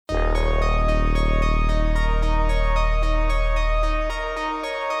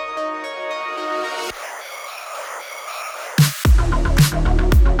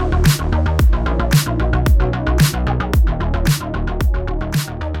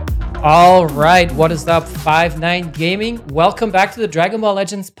All right, what is up, 5-9 Gaming? Welcome back to the Dragon Ball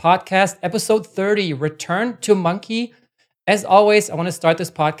Legends podcast, episode 30, Return to Monkey. As always, I want to start this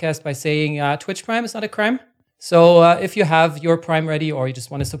podcast by saying Twitch Prime is not a crime. So if you have your Prime ready or you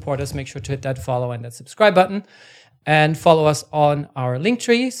just want to support us, make sure to hit that follow and that subscribe button and follow us on our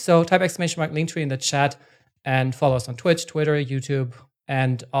Linktree. So type exclamation mark Linktree in the chat and follow us on Twitch, Twitter, YouTube,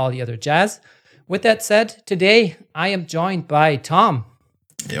 and all the other jazz. With that said, today I am joined by Tom.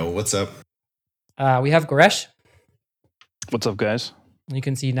 Yo, what's up? We have Goresh. What's up, guys? You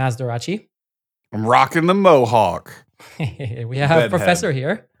can see Naz Dorachi. I'm rocking the mohawk. We have Bedhead. Professor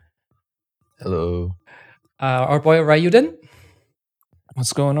here. Hello. Our boy Ryuden.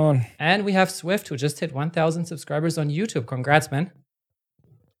 What's going on? And we have Swift, who just hit 1,000 subscribers on YouTube. Congrats, man.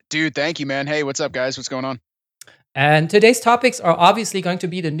 Dude, thank you, man. Hey, what's up, guys? What's going on? And today's topics are obviously going to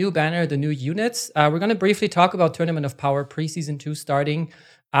be the new banner, the new units. We're going to briefly talk about Tournament of Power Preseason 2 starting.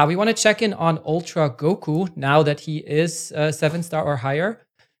 We want to check in on Ultra Goku now that he is 7-star or higher.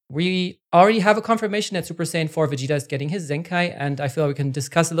 We already have a confirmation that Super Saiyan 4 Vegeta is getting his Zenkai, and I feel we can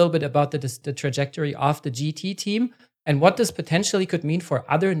discuss a little bit about the trajectory of the GT team and what this potentially could mean for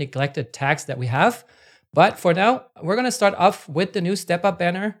other neglected tags that we have. But for now, we're going to start off with the new Step Up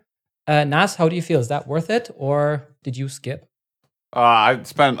banner. Nas, how do you feel? Is that worth it, or did you skip? I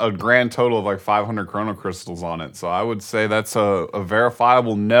spent a grand total of like 500 Chrono Crystals on it, so I would say that's a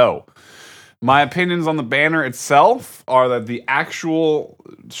verifiable no. My opinions on the banner itself are that the actual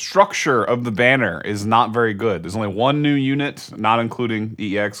structure of the banner is not very good. There's only one new unit, not including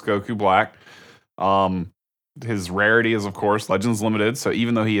EX Goku Black. His rarity is, of course, Legends Limited, so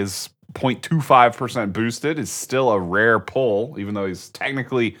even though he is 0.25% boosted, it's still a rare pull, even though he's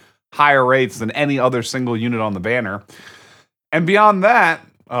technically higher rates than any other single unit on the banner. And beyond that,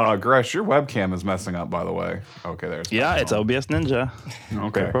 Gresh, your webcam is messing up, by the way. Okay, there's It's OBS Ninja.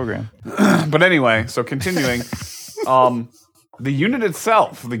 okay Great program. But anyway, so continuing, the unit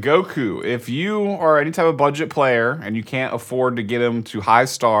itself, the Goku, if you are any type of budget player and you can't afford to get him to high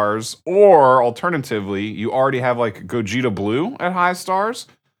stars, or alternatively, you already have like Gogeta Blue at high stars,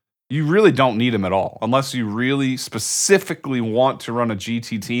 you really don't need him at all, unless you really specifically want to run a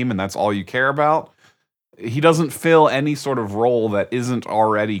GT team and that's all you care about. He doesn't fill any sort of role that isn't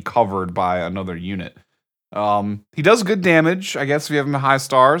already covered by another unit. He does good damage, I guess, if you have him at high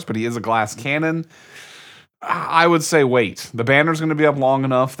stars, but he is a glass cannon. I would say wait. The banner's going to be up long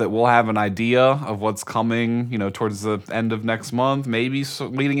enough that we'll have an idea of what's coming, towards the end of next month, maybe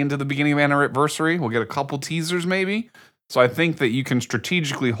leading into the beginning of anniversary. We'll get a couple teasers, maybe. So I think that you can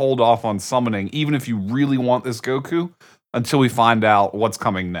strategically hold off on summoning, even if you really want this Goku, until we find out what's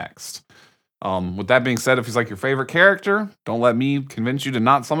coming next. With that being said, if he's like your favorite character, don't let me convince you to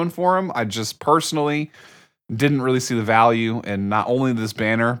not summon for him. I just personally didn't really see the value in not only this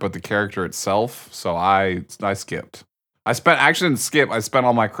banner, but the character itself. So I skipped. I didn't skip. I spent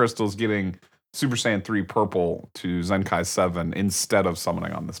all my crystals getting Super Saiyan 3 purple to Zenkai 7 instead of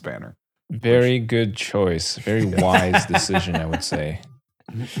summoning on this banner. Very good choice. Very wise decision, I would say.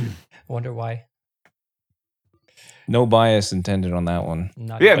 Wonder why. No bias intended on that one.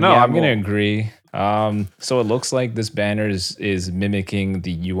 Not But No, I'm going to agree. So it looks like this banner is mimicking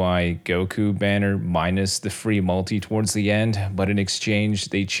the UI Goku banner minus the free multi towards the end. But in exchange,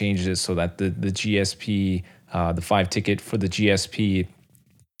 they changed it so that the GSP, the 5 ticket for the GSP,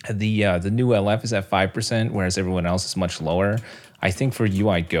 the new LF is at 5%, whereas everyone else is much lower. I think for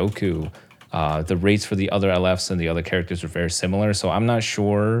UI Goku, the rates for the other LFs and the other characters are very similar. So I'm not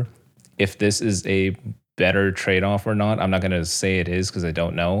sure if this is a better trade-off or not. I'm not going to say it is because I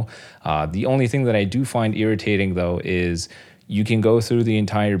don't know. The only thing that I do find irritating, though, is you can go through the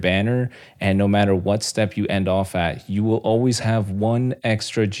entire banner, and no matter what step you end off at, you will always have one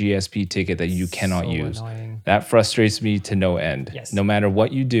extra GSP ticket that you cannot use. Annoying. That frustrates me to no end. Yes. No matter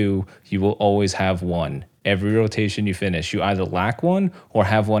what you do, you will always have one. Every rotation you finish, you either lack one or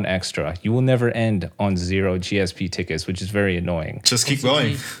have one extra. You will never end on 0 GSP tickets, which is very annoying. Just keep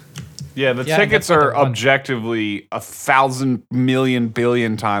going. Yeah, the Yeah, tickets that's what are I want. objectively 1,000 million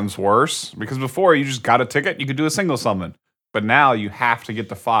billion times worse, because before you just got a ticket, you could do a single summon. But now you have to get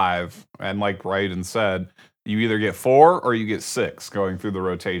the 5, and like Raiden said, you either get 4 or you get 6 going through the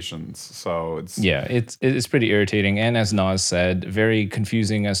rotations. So it's It's pretty irritating, and as Nas said, very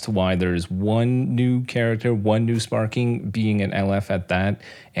confusing as to why there's one new character, one new sparking, being an LF at that.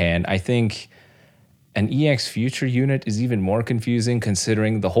 And I think an EX Future unit is even more confusing,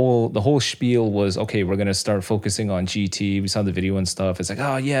 considering the whole spiel was, okay, we're gonna start focusing on GT. We saw the video and stuff. It's like,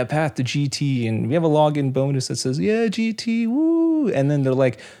 oh yeah, path to GT, and we have a login bonus that says, yeah, GT, woo. And then they're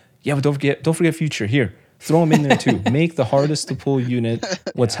like, yeah, but don't forget Future. Here, Throw them in there too. Make the hardest to pull unit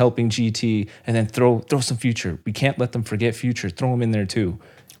what's helping GT, and then throw some future. We can't let them forget future. Throw them in there too.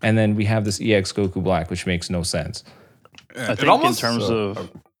 And then we have this EX Goku Black, which makes no sense. I think in terms of,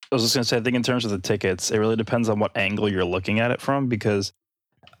 I was just going to say, I think in terms of the tickets, it really depends on what angle you're looking at it from, because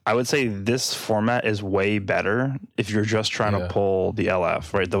I would say this format is way better if you're just trying to pull the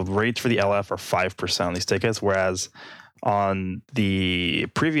LF, right? The rates for the LF are 5% on these tickets, whereas on the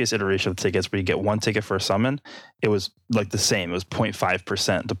previous iteration of the tickets where you get one ticket for a summon, it was like the same. It was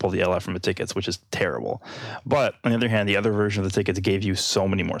 0.5% to pull the LF from the tickets, which is terrible. But on the other hand, the other version of the tickets gave you so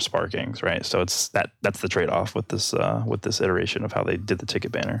many more sparkings, right? So it's that's the trade-off with this iteration of how they did the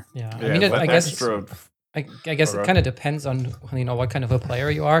ticket banner. Yeah, I mean, I guess it kind of depends on what kind of a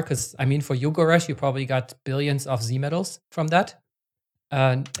player you are. Because I mean, for Yugoresh, you probably got billions of Z medals from that.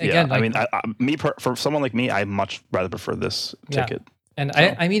 Again, for someone like me, I much rather prefer this ticket. And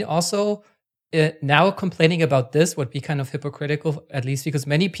so. I mean, also now complaining about this would be kind of hypocritical, at least because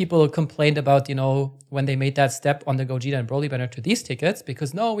many people complained about when they made that step on the Gogeta and Broly banner to these tickets,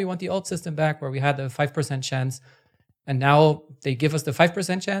 because no, we want the old system back where we had a 5% chance, and now they give us the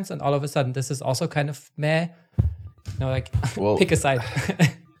 5% chance, and all of a sudden this is also kind of meh. Pick a side.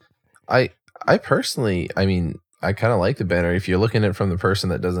 I personally, I mean, I kind of like the banner. If you're looking at it from the person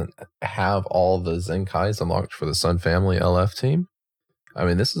that doesn't have all the Zenkais unlocked for the Sun Family LF team, I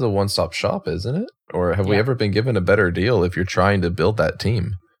mean, this is a one-stop shop, isn't it? Or have we ever been given a better deal if you're trying to build that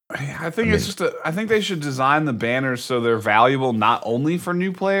team? I think I think they should design the banners so they're valuable not only for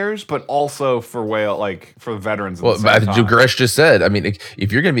new players but also for for veterans. Well, Gresh just said. I mean,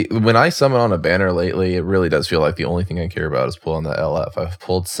 if you're gonna be, when I summon on a banner lately, it really does feel like the only thing I care about is pulling the LF. I've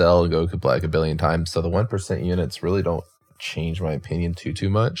pulled Cell and Goku Black a billion times, so the 1% units really don't change my opinion too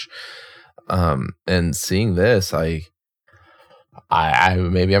much. And seeing this, I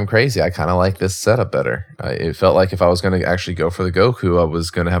maybe I'm crazy. I kind of like this setup better. It felt like if I was going to actually go for the Goku, I was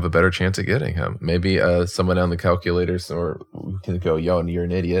going to have a better chance of getting him. Maybe someone on the calculators or can go, yo, you're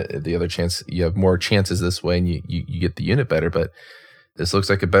an idiot. The other chance, you have more chances this way and you get the unit better. But this looks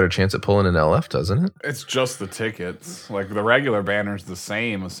like a better chance at pulling an LF, doesn't it? It's just the tickets. Like the regular banner's the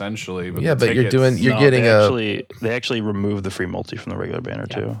same essentially. But they actually removed the free multi from the regular banner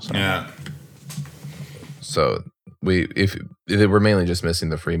too. So. Yeah. So we're mainly just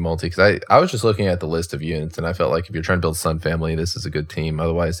missing the free multi, because I was just looking at the list of units and I felt like if you're trying to build Sun Family, this is a good team.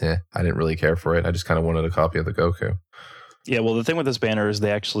 Otherwise, I didn't really care for it. I just kind of wanted a copy of the Goku. Yeah, well, the thing with this banner is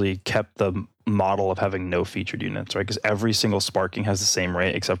they actually kept the model of having no featured units, right? Because every single sparking has the same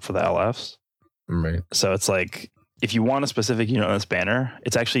rate except for the LFs. Right. So it's like, if you want a specific unit on this banner,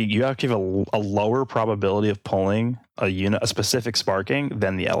 it's actually, you actually have a lower probability of pulling a specific sparking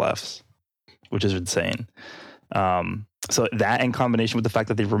than the LFs, which is insane. So that in combination with the fact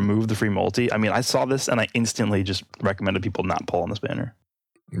that they removed the free multi, I mean, I saw this and I instantly just recommended people not pull on this banner.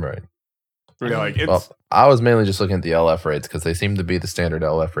 Right. Yeah, I was mainly just looking at the LF rates because they seem to be the standard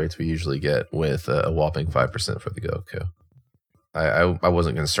LF rates we usually get with a whopping 5% for the Goku. I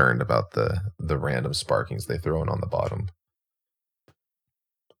wasn't concerned about the random sparkings they throw in on the bottom.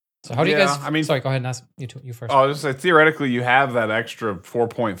 So how do you guys? I mean, sorry, go ahead and ask you first. I was just say theoretically you have that extra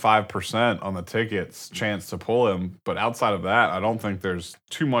 4.5% on the tickets chance to pull him, but outside of that, I don't think there's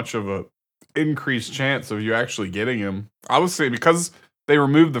too much of a increased chance of you actually getting him. I would say because they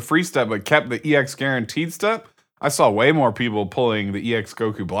removed the free step but kept the EX guaranteed step, I saw way more people pulling the EX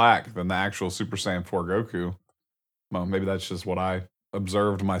Goku Black than the actual Super Saiyan 4 Goku. Well, maybe that's just what I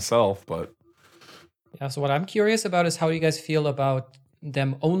observed myself, but yeah. So what I'm curious about is how you guys feel about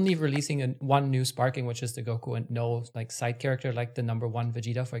them only releasing one new sparking, which is the Goku, and no side character like the number 1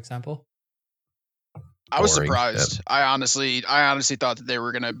 Vegeta, for example. I was surprised. Yep. I honestly thought that they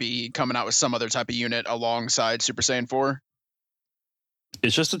were going to be coming out with some other type of unit alongside Super Saiyan 4.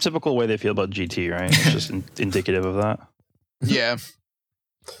 It's just a typical way they feel about GT, right? It's just indicative of that. Yeah.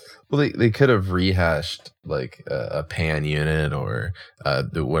 Well, they could have rehashed a Pan unit or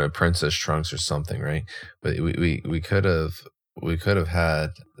a Princess Trunks or something, right? But we could have had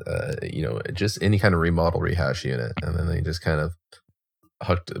just any kind of remodel rehash unit, and then they just kind of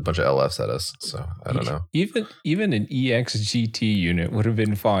hucked a bunch of LFs at us. So I don't know. Even an EX GT unit would have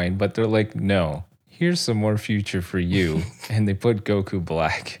been fine, but they're like, no, here's some more future for you, and they put Goku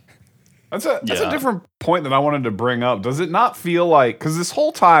Black. That's a different point that I wanted to bring up. Does it not feel like, because this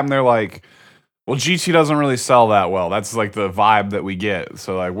whole time they're like, well, GT doesn't really sell that well. That's like the vibe that we get.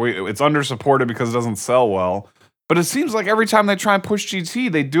 So it's under supported because it doesn't sell well. But it seems like every time they try and push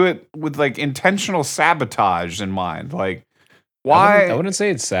GT, they do it with intentional sabotage in mind. Like, why? I wouldn't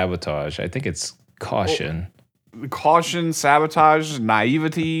say it's sabotage. I think it's caution. Caution, sabotage,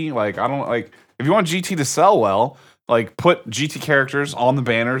 naivety. I don't If you want GT to sell well, like put GT characters on the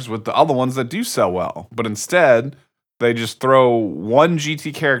banners with the other ones that do sell well. But instead, they just throw one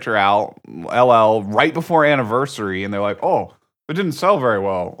GT character out, LL, right before anniversary, and they're like, oh, it didn't sell very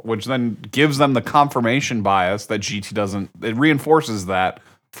well, which then gives them the confirmation bias that GT doesn't, it reinforces that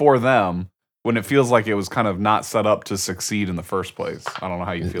for them when it feels like it was kind of not set up to succeed in the first place. I don't know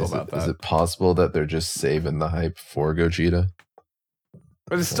how you feel about that. Is it possible that they're just saving the hype for Gogeta?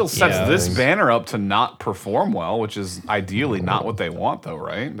 But it still sets this banner up to not perform well, which is ideally not what they want, though,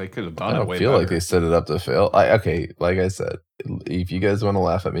 right? They could have done it way better. I feel like they set it up to fail. Okay, like I said, if you guys want to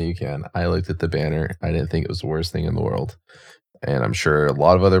laugh at me, you can. I looked at the banner. I didn't think it was the worst thing in the world. And I'm sure a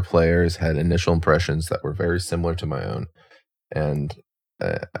lot of other players had initial impressions that were very similar to my own. And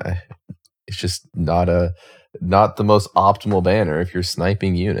it's just not the most optimal banner if you're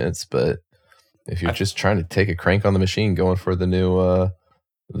sniping units, but if you're just trying to take a crank on the machine going for the new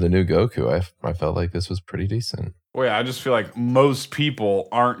Goku, I felt like this was pretty decent. Well, yeah, I just feel like most people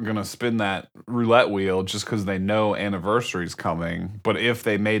aren't going to spin that roulette wheel just because they know anniversary's coming. But if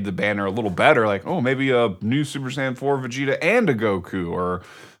they made the banner a little better, like, oh, maybe a new Super Saiyan 4 Vegeta and a Goku, or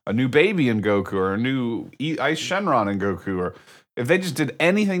a new baby in Goku, or a new Ice Shenron in Goku, or if they just did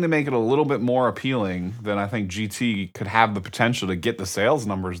anything to make it a little bit more appealing, then I think GT could have the potential to get the sales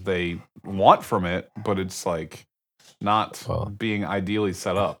numbers they want from it. But it's like not being ideally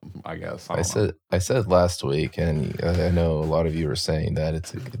set up, I guess. I said last week, and I know a lot of you were saying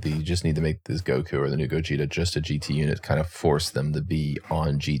that you just need to make this Goku or the new Gogeta just a GT unit, kind of force them to be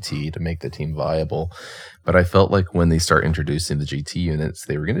on GT to make the team viable. But I felt like when they start introducing the GT units,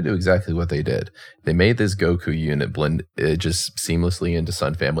 they were going to do exactly what they did. They made this Goku unit blend just seamlessly into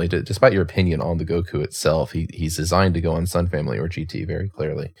Sun Family. Despite your opinion on the Goku itself, he's designed to go on Sun Family or GT very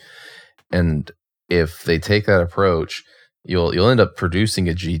clearly. And if they take that approach, you'll end up producing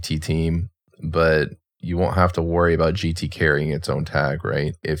a GT team, but you won't have to worry about GT carrying its own tag,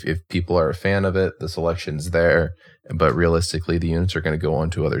 right? If people are a fan of it, the selection's there, but realistically, the units are going to go on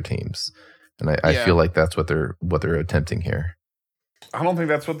to other teams, and I feel like that's what they're attempting here. I don't think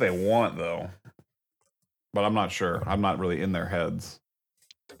that's what they want, though, but I'm not sure. I'm not really in their heads.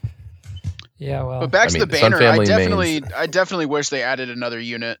 Yeah, well, but back to the banner, I definitely wish they added another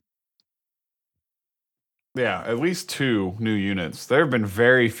unit. Yeah, at least 2 new units. There have been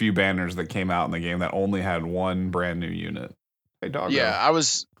very few banners that came out in the game that only had 1 brand new unit. Hey, Doggo. Yeah, I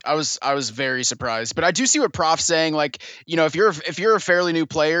was very surprised, but I do see what Prof's saying. Like, you know, if you're a fairly new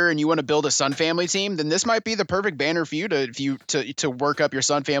player and you want to build a Sun Family team, then this might be the perfect banner for you to work up your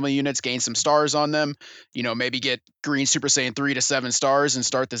Sun Family units, gain some stars on them. You know, maybe get Green Super Saiyan 3 to 7 stars and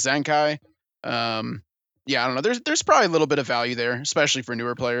start the Zenkai. Yeah, I don't know. There's probably a little bit of value there, especially for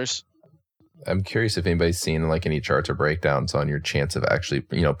newer players. I'm curious if anybody's seen like any charts or breakdowns on your chance of actually,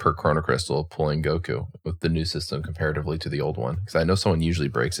 per Chrono Crystal pulling Goku with the new system comparatively to the old one. Because I know someone usually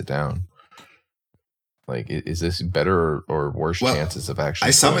breaks it down. Like, is this better or worse chances of actually?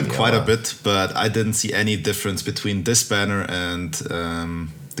 I summoned quite a bit, but I didn't see any difference between this banner and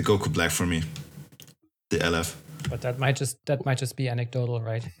the Goku Black for me, the LF. But that might just be anecdotal,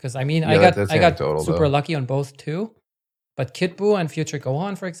 right? Because I mean, I got super lucky on both too. But Kid Buu and Future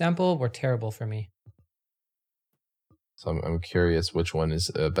Gohan, for example, were terrible for me. So I'm curious which one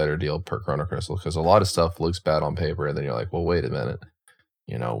is a better deal per Chrono Crystal, because a lot of stuff looks bad on paper, and then you're like, well, wait a minute.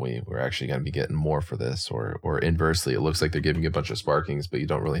 We're actually going to be getting more for this. Or inversely, it looks like they're giving you a bunch of sparkings, but you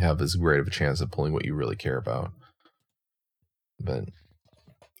don't really have as great of a chance of pulling what you really care about. But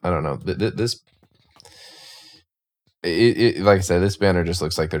I don't know. Like I said, this banner just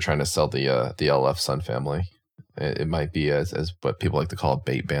looks like they're trying to sell the LF Sun Family. It might be as what people like to call a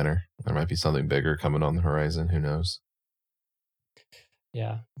bait banner. There might be something bigger coming on the horizon. Who knows?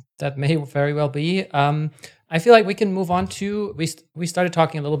 Yeah, that may very well be. I feel like we can move on to we started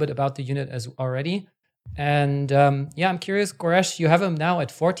talking a little bit about the unit as already, and I'm curious, Goresh, you have him now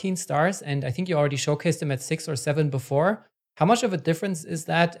at 14 stars, and I think you already showcased him at 6 or 7 before. How much of a difference is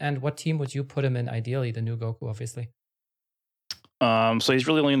that, and what team would you put him in ideally? The new Goku, obviously. So he's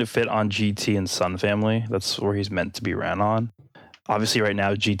really only going to fit on GT and Sun Family. That's where he's meant to be ran on. Obviously, right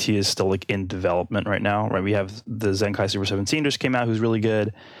now, GT is still like in development right now. Right, we have the Zenkai Super 17 just came out, who's really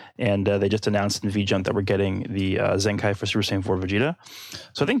good, and they just announced in VJump that we're getting the Zenkai for Super Saiyan 4 Vegeta.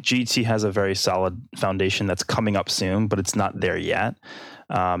 So I think GT has a very solid foundation that's coming up soon, but it's not there yet.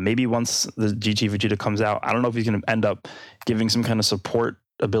 Maybe once the GT Vegeta comes out, I don't know if he's going to end up giving some kind of support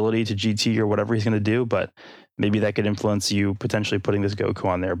ability to GT or whatever he's going to do, but maybe that could influence you potentially putting this Goku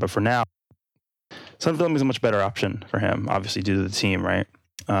on there. But for now, Sun Family is a much better option for him, obviously due to the team, right?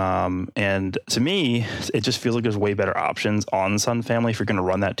 And to me, it just feels like there's way better options on Sun Family if you're going to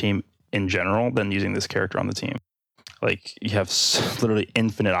run that team in general than using this character on the team. Like, you have literally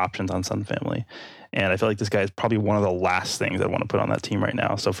infinite options on Sun Family. And I feel like this guy is probably one of the last things I want to put on that team right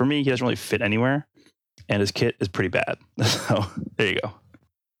now. So for me, he doesn't really fit anywhere. And his kit is pretty bad. So there you go.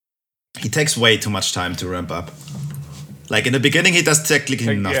 He takes way too much time to ramp up. Like, in the beginning, he does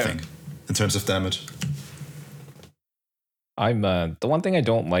technically nothing in terms of damage. The one thing I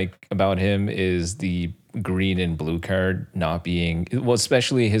don't like about him is the green and blue card not being, well,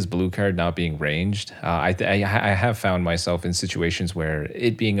 especially his blue card not being ranged. I have found myself in situations where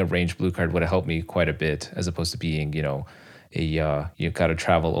it being a ranged blue card would have helped me quite a bit, as opposed to being, you know, you got to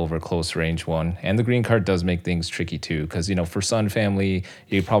travel over close range one. And the green card does make things tricky too, because, you know, for Sun Family,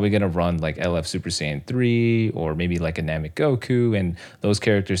 you're probably going to run like LF Super Saiyan 3 or maybe like a Namek Goku, and those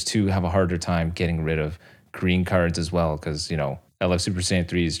characters too have a harder time getting rid of green cards as well, because, you know, LF Super Saiyan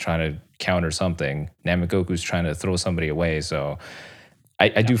 3 is trying to counter something, Namek Goku's trying to throw somebody away. So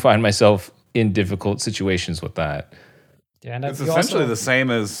I do find myself in difficult situations with that. Yeah, and it's essentially the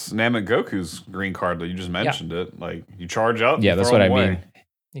same as Namek Goku's green card that you just mentioned. It like you charge up. Yeah, that's what I mean.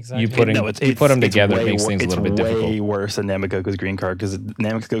 Exactly. You put them together, it makes things a little bit difficult. It's way worse than Namek Goku's green card, because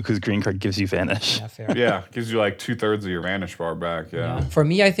Namek Goku's green card gives you vanish. Yeah, fair. Yeah, gives you like 2/3 of your vanish bar back. Yeah. For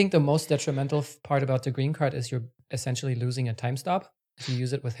me, I think the most detrimental part about the green card is you're essentially losing a time stop if you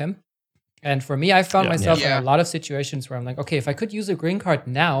use it with him. And for me, I found myself in a lot of situations where I'm like, okay, if I could use a green card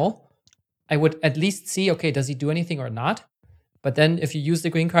now, I would at least see, okay, does he do anything or not? But then if you use the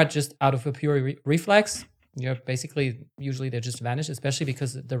green card just out of a pure reflex, you're basically, usually they just vanish, especially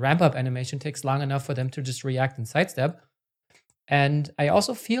because the ramp up animation takes long enough for them to just react and sidestep. And I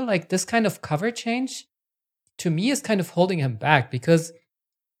also feel like this kind of cover change to me is kind of holding him back, because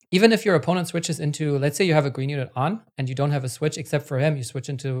even if your opponent switches into, let's say you have a green unit on and you don't have a switch except for him, he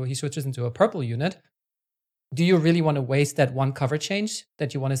switches into a purple unit. Do you really want to waste that one cover change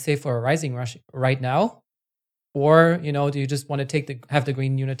that you want to save for a Rising Rush right now? Or, you know, do you just want to have the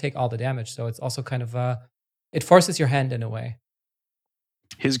green unit take all the damage? So it's also kind of it forces your hand in a way.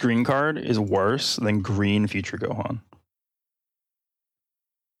 His green card is worse than green Future Gohan.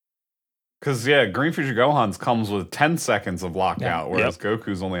 Because, green Future Gohan's comes with 10 seconds of lockout, whereas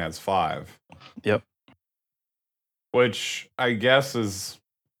Goku's only has 5. Yep. Which I guess is,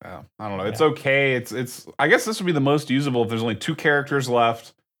 I don't know. It's okay. It's. I guess this would be the most usable if there's only 2 characters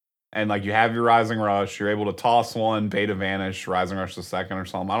left, and like you have your Rising Rush, you're able to toss one, Beta Vanish, Rising Rush the second or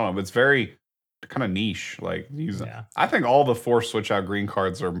something. I don't know, but it's very kind of niche. Like using. Yeah. I think all the Force Switch Out green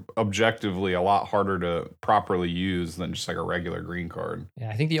cards are objectively a lot harder to properly use than just like a regular green card. Yeah,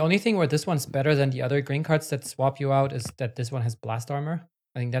 I think the only thing where this one's better than the other green cards that swap you out is that this one has Blast Armor.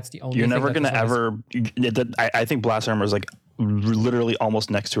 I think that's the only. You're thing never gonna ever. I think Blast Armor is like literally almost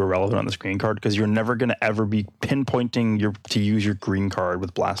next to irrelevant on this green card, because you're never gonna ever be pinpointing to use your green card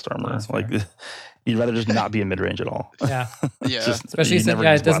with Blast Armor. Like you'd rather just not be in mid range at all. Yeah, just, especially since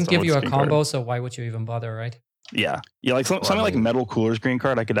it doesn't give you a combo, card. So why would you even bother, right? Yeah, like something like Metal Cooler's green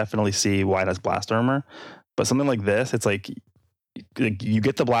card, I could definitely see why it has Blast Armor, but something like this, it's like you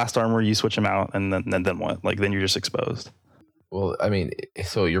get the Blast Armor, you switch them out, and then what? Like then you're just exposed. Well, I mean,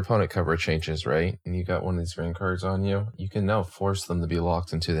 so your opponent cover changes, right? And you got one of these green cards on you. You can now force them to be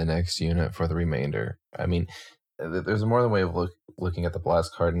locked into the next unit for the remainder. I mean, there's more than a way of looking at the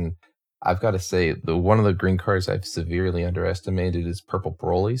blast card. And I've got to say, one of the green cards I've severely underestimated is Purple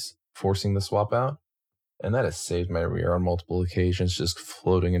Broly's, forcing the swap out. And that has saved my rear on multiple occasions, just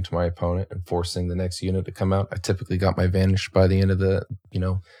floating into my opponent and forcing the next unit to come out. I typically got my vanish by the end of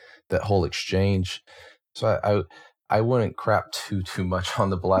that whole exchange. So I wouldn't crap too much on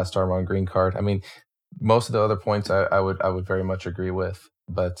the Blast Armor on green card. I mean, most of the other points I would very much agree with,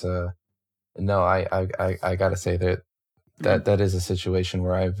 but no, I gotta say that is a situation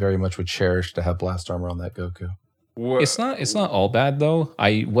where I very much would cherish to have Blast Armor on that Goku. It's not all bad though.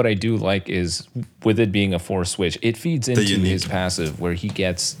 What I do like is, with it being a force switch, it feeds into his passive where he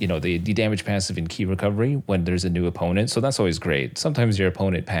gets, the damage passive in key recovery when there's a new opponent. So that's always great. Sometimes your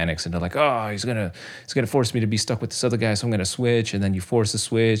opponent panics and they're like, oh, he's gonna force me to be stuck with this other guy, so I'm gonna switch, and then you force a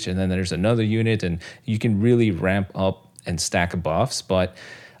switch, and then there's another unit, and you can really ramp up and stack buffs. But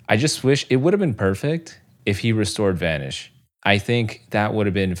I just wish it would have been perfect if he restored Vanish. I think that would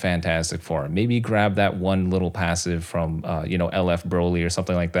have been fantastic for him. Maybe grab that one little passive from, LF Broly or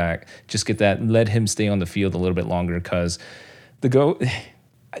something like that. Just get that, let him stay on the field a little bit longer, because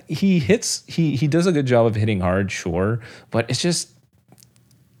he does a good job of hitting hard, sure, but it's just,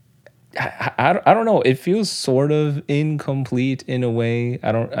 I don't know. It feels sort of incomplete in a way.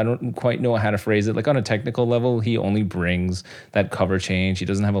 I don't quite know how to phrase it. Like on a technical level, he only brings that cover change. He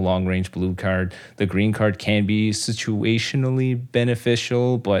doesn't have a long range blue card. The green card can be situationally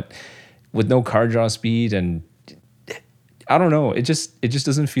beneficial, but with no card draw speed, and I don't know. It just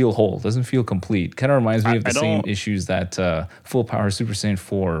doesn't feel whole. Doesn't feel complete. Kind of reminds me of the same issues that Full Power Super Saiyan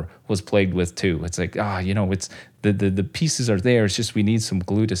 4 was plagued with too. It's like it's the pieces are there. It's just we need some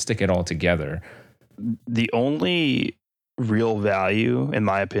glue to stick it all together. The only real value, in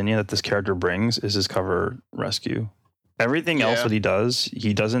my opinion, that this character brings is his cover rescue. Everything else that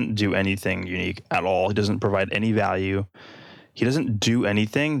he doesn't do anything unique at all. He doesn't provide any value. He doesn't do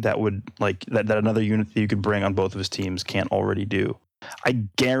anything that would that another unit that you could bring on both of his teams can't already do. I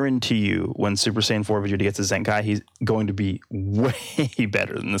guarantee you, when Super Saiyan 4 Vegeta gets a Zenkai, he's going to be way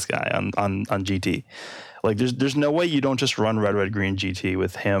better than this guy on GT. Like, there's no way you don't just run Red Green GT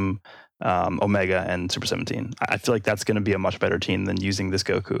with him, Omega, and Super 17. I feel like that's going to be a much better team than using this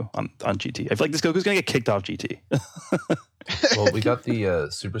Goku on GT. I feel like this Goku's going to get kicked off GT. Well, we got the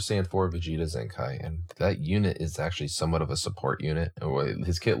Super Saiyan 4 Vegeta Zenkai, and that unit is actually somewhat of a support unit.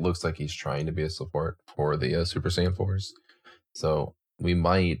 His kit looks like he's trying to be a support for the Super Saiyan 4s. So we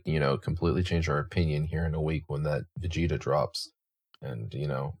might, completely change our opinion here in a week when that Vegeta drops. And,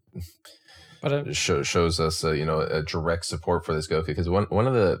 but it shows us, a direct support for this Goku. Because one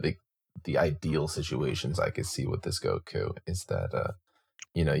of the ideal situations I could see with this Goku is that,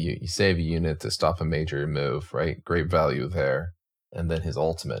 you save a unit to stop a major move, right? Great value there. And then his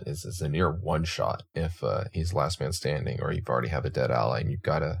ultimate is a near one shot if he's last man standing, or you've already have a dead ally and you've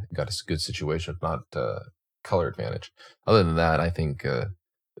got a good situation, if not color advantage. Other than that, I think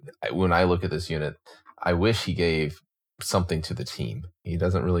when I look at this unit, I wish he gave something to the team. He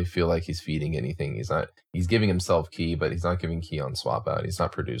doesn't really feel like he's feeding anything. He's giving himself key, but he's not giving key on swap out. He's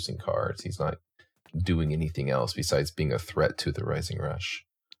not producing cards. He's not doing anything else besides being a threat to the Rising Rush.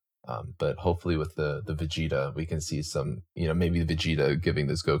 But hopefully with the Vegeta, we can see some, maybe the Vegeta giving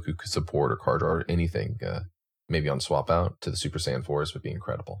this Goku support or card or anything, maybe on swap out to the Super Saiyan 4s would be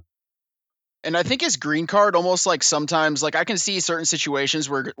incredible. And I think his green card almost sometimes, I can see certain situations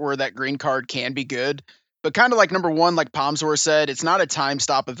where that green card can be good, but kind of number one, like Pomzor said, it's not a time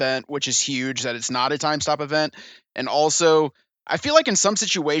stop event, which is huge that it's not a time stop event. And also, I feel like in some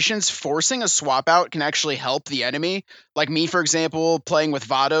situations, forcing a swap out can actually help the enemy. Like me, for example, playing with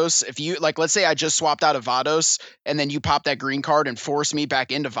Vados. If you, let's say I just swapped out of Vados and then you pop that green card and force me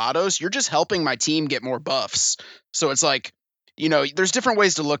back into Vados, you're just helping my team get more buffs. So it's there's different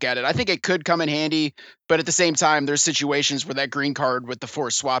ways to look at it. I think it could come in handy, but at the same time, there's situations where that green card with the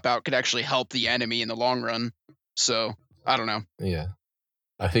forced swap out could actually help the enemy in the long run. So, I don't know. Yeah.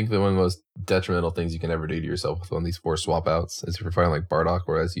 I think one of the most detrimental things you can ever do to yourself with one of these forced swap outs is if you're fighting like Bardock,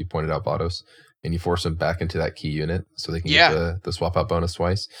 or as you pointed out, Vados, and you force them back into that key unit so they can get the swap out bonus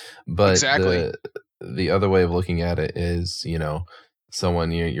twice. But exactly. The other way of looking at it is,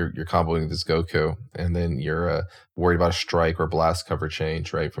 someone you're comboing this Goku, and then you're worried about a strike or blast cover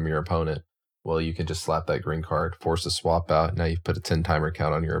change, right, from your opponent. Well, you can just slap that green card, force a swap out. Now you've put a 10 timer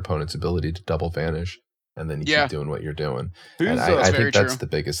count on your opponent's ability to double vanish, and then you keep doing what you're doing. And I think that's the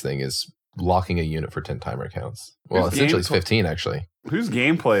biggest thing, is locking a unit for 10 timer counts. Well, essentially it's 15 actually. Whose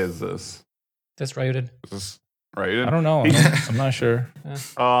gameplay is this? That's Ryuden. I don't know. I'm not sure.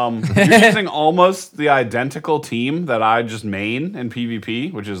 You're using almost the identical team that I just main in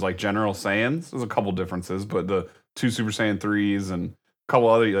PvP, which is General Saiyans. There's a couple differences, but the 2 Super Saiyan 3s and a couple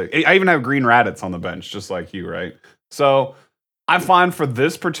other, I even have Green Raditz on the bench, just like you, right? So I find for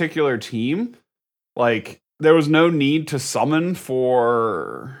this particular team, there was no need to summon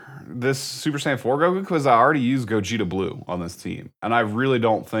for this Super Saiyan 4 Goku because I already used Gogeta Blue on this team. And I really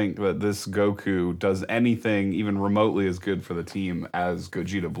don't think that this Goku does anything even remotely as good for the team as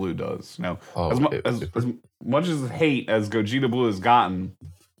Gogeta Blue does. As much as hate as Gogeta Blue has gotten,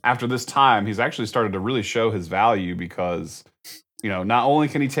 after this time, he's actually started to really show his value because, not only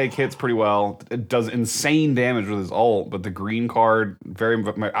can he take hits pretty well, it does insane damage with his ult, but the green card,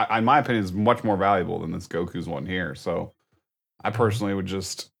 in my opinion, is much more valuable than this Goku's one here. So I personally would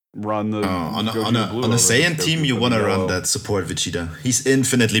just run the on a Saiyan team. You want to run that support Vegeta. He's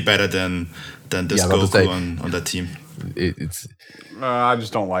infinitely better than this Goku on that team. I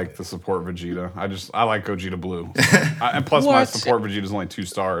just don't like the support Vegeta. I like Gogeta Blue. And plus my support Vegeta is only 2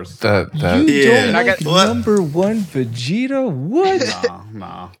 stars. You don't like number 1 Vegeta? What?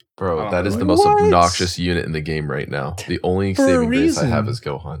 Nah. Bro, that is the most obnoxious unit in the game right now. The only saving grace I have is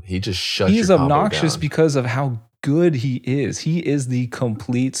Gohan. He just shuts your combo obnoxious down. Because of how good he is. He is the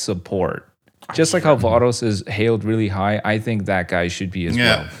complete support. Just like how Vados is hailed really high, I think that guy should be as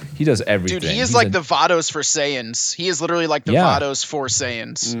well. He does everything. Dude, he is the Vados for Saiyans. He is literally like the Vados for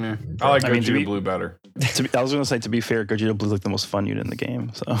Saiyans. I like Gogeta Blue better. I was going to say, to be fair, Gogeta Blue is the most fun unit in the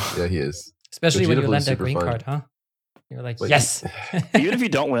game. So yeah, he is. Especially when you land that green card, huh? You're like, Wait. yes. Even if you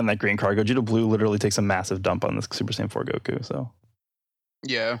don't win that green card, Gogeta Blue literally takes a massive dump on this Super Saiyan 4 Goku. So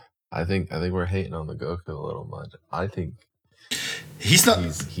Yeah. I think we're hating on the Goku a little much. I think He's not.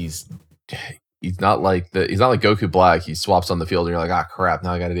 he's not like Goku Black. He swaps on the field and you're like, ah, crap,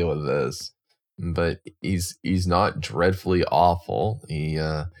 now I got to deal with this. But he's not dreadfully awful.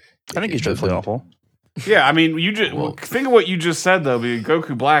 I think he's dreadfully awful. Yeah, I mean, you just Well- think of what you just said though. Because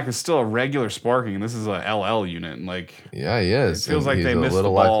Goku Black is still a regular Sparking, and this is a LL unit. And like, Yeah, he is. It feels And like they he's missed a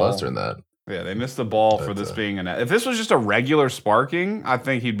little the ball. lackluster in that. yeah, they missed the ball for But, this being an. If this was just a regular Sparking, I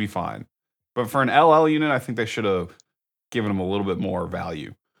think he'd be fine. But for an LL unit, I think they should have given him a little bit more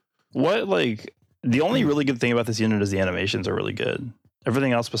value. What like the only really good thing about this unit is the animations are really good.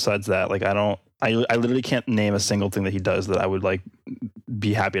 Everything else besides that, like I literally can't name a single thing that he does that I would like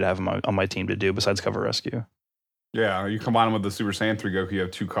be happy to have on my team to do besides cover rescue. Yeah, you combine him with the Super Saiyan 3 Goku, you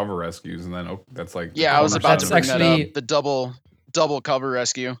have 2 cover rescues, and then that's like Yeah, I was about to bring That's that actually- up. The double cover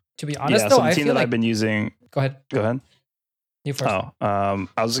rescue. To be honest, Yeah, though, so the I team feel that like. I've been using. Go ahead. Go ahead. You first. I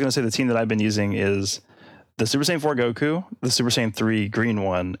was just gonna say the team that I've been using is the Super Saiyan 4 Goku, the Super Saiyan 3 green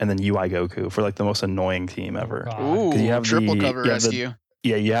one, and then UI Goku for like the most annoying team ever. God. Ooh, you have triple the- cover you have the- rescue.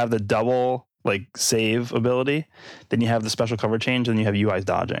 Yeah, you have the double like save ability, then you have the special cover change, and you have UI's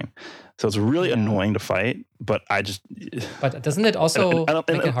dodging. So it's really Yeah. annoying to fight, but I just But doesn't it also I don't-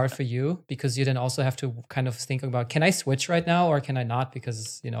 make it hard for you because you then also have to kind of think about, can I switch right now or can I not?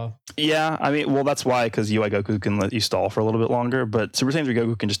 Because, yeah, I mean, well, that's why because UI Goku can let you stall for a little bit longer, but Super Saiyan 3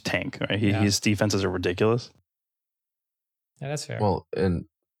 Goku can just tank. Right, Yeah. his defenses are ridiculous. yeah, that's fair. Well, and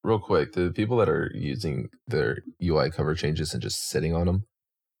real quick, the people that are using their UI cover changes and just sitting on them,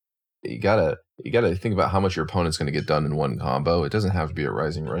 you gotta think about how much your opponent's going to get done in one combo. It doesn't have to be a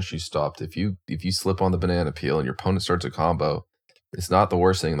Rising Rush you stopped. If you slip on the banana peel and your opponent starts a combo, it's not the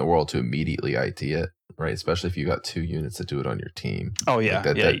worst thing in the world to immediately IT it, right? Especially if you got 2 units that do it on your team. Oh yeah,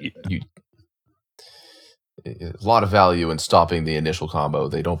 Like yeah. a lot of value in stopping the initial combo.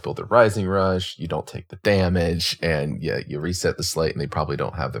 They don't build a Rising Rush, you don't take the damage, and yeah, you reset the slate and they probably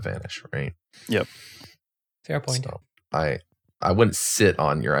don't have the vanish, right? Fair point. So I wouldn't sit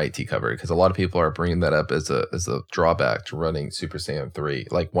on your IT cover because a lot of people are bringing that up as a drawback to running Super Saiyan 3.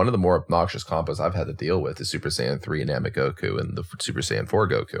 Like one of the more obnoxious combos I've had to deal with is Super Saiyan 3 Namek Goku and the Super Saiyan 4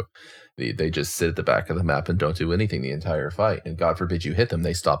 Goku. They just sit at the back of the map and don't do anything the entire fight. And God forbid you hit them,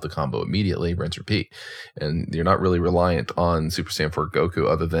 they stop the combo immediately, rinse, repeat. And you're not really reliant on Super Saiyan 4 Goku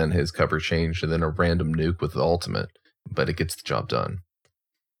other than his cover change and then a random nuke with the ultimate. But it gets the job done.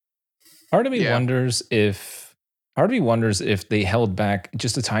 Part of me Yeah. wonders if they held back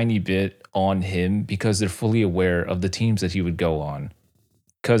just a tiny bit on him because they're fully aware of the teams that he would go on.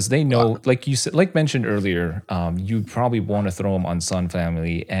 Because they know, like you said, like mentioned earlier, you probably want to throw him on Sun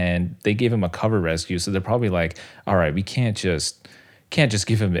Family, and they gave him a cover rescue, so they're probably like, all right, we can't just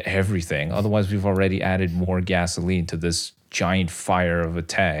give him everything, otherwise we've already added more gasoline to this giant fire of a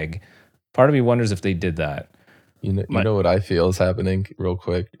tag. Part of me wonders if they did that. You know what I feel is happening real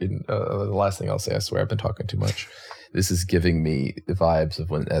quick. The last thing I'll say, I swear I've been talking too much. This is giving me the vibes of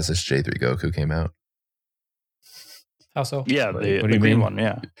when SSJ3 Goku came out. How so? Yeah, What the do you green mean? one.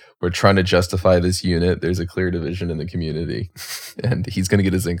 Yeah, We're trying to justify this unit. There's a clear division in the community. And he's going to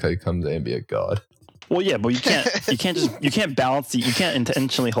get a Zenkai Come and be a god. well, yeah, but you can't balance. You can't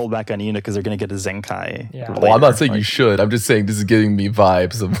intentionally hold back on a unit because they're going to get a Zenkai. Yeah. Well, I'm not saying later. you should. I'm just saying this is giving me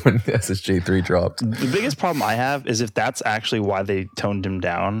vibes of when SSJ3 dropped. The biggest problem I have is if that's actually why they toned him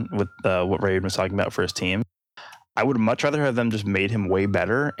down with what Ray was talking about for his team. I would much rather have them just made him way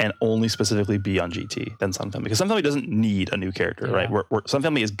better and only specifically be on GT than Sun Family, because Sun Family doesn't need a new character, Yeah. right? Sun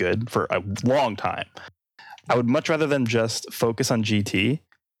Family is good for a long time. I would much rather them just focus on GT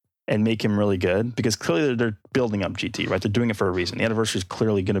and make him really good, because clearly they're building up GT, right? They're doing it for a reason. The anniversary is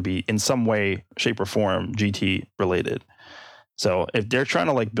clearly going to be in some way, shape, or form GT related. So if they're trying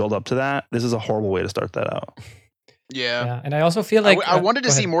to like build up to that, this is a horrible way to start that out. Yeah. Yeah. And I also feel like I wanted to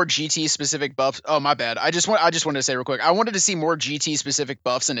go see ahead. more GT specific buffs. Oh, my bad. I just wanted to say real quick. I wanted to see more GT specific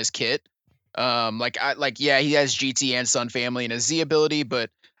buffs in his kit. Yeah, he has GT and Sun Family and his Z ability,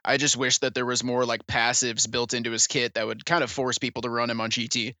 but I just wish that there was more like passives built into his kit that would kind of force people to run him on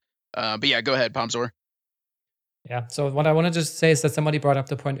GT. But yeah, go ahead, Pomzor. Yeah. So what I wanted to say is that somebody brought up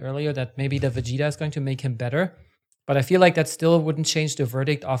the point earlier that maybe the Vegeta is going to make him better. But I feel like that still wouldn't change the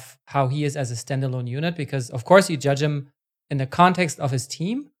verdict of how he is as a standalone unit, because of course you judge him in the context of his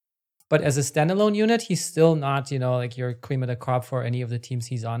team, but as a standalone unit, he's still not, like your cream of the crop for any of the teams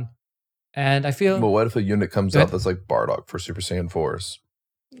he's on. And I feel But what if a unit comes Go out ahead. that's like Bardock for Super Saiyan 4s?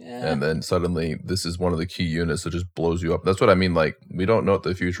 And then suddenly this is one of the key units that just blows you up. That's what I mean. Like, we don't know what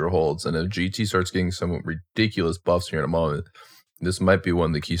the future holds. And if GT starts getting some ridiculous buffs here in a moment, this might be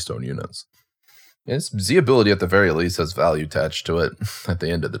one of the keystone units. Its Z ability at the very least has value attached to it at the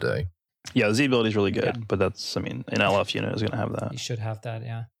end of the day. Yeah, the Z ability is really good, but that's, I mean, an LF unit is going to have that. You should have that,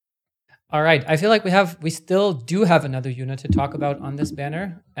 yeah. All right, I feel like we still do have another unit to talk about on this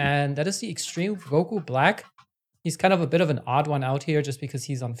banner, and that is the Extreme Goku Black. He's kind of a bit of an odd one out here just because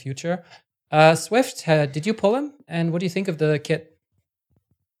he's on Future. Swift, did you pull him? And what do you think of the kit?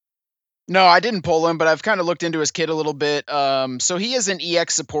 No, I didn't pull him, but I've kind of looked into his kit a little bit. So he is an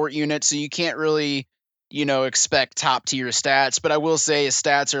EX support unit, so you can't really, expect top tier stats. But I will say his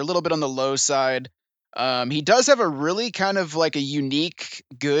stats are a little bit on the low side. He does have a really kind of like a unique,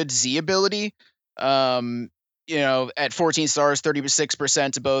 good Z ability. At 14 stars,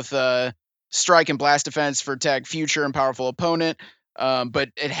 36% to both strike and blast defense for tag Future and powerful opponent.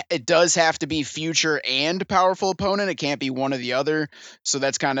 But it does have to be Future and powerful opponent. It can't be one or the other. So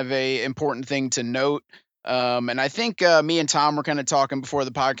that's kind of a important thing to note. And I think me and Tom were kind of talking before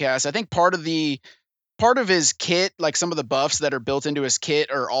the podcast. I think part of his kit, like some of the buffs that are built into his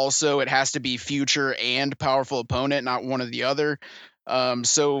kit, are also it has to be Future and powerful opponent, not one or the other.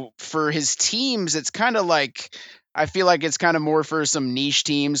 So for his teams, it's kind of like, I feel like it's kind of more for some niche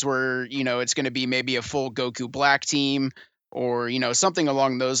teams where, it's going to be maybe a full Goku Black team or, something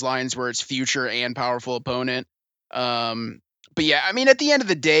along those lines where it's Future and powerful opponent. But yeah, I mean, at the end of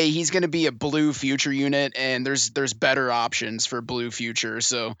the day, he's going to be a blue Future unit, and there's better options for blue Future.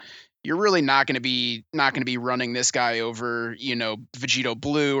 So you're really not going to be running this guy over, Vegito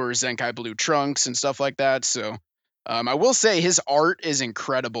Blue or Zenkai Blue Trunks and stuff like that. So I will say his art is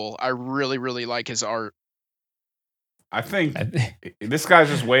incredible. I really, really like his art. I think this guy's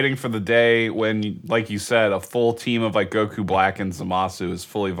just waiting for the day when, like you said, a full team of like Goku Black and Zamasu is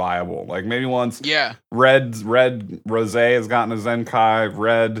fully viable. Like maybe once Red Rose has gotten a Zenkai,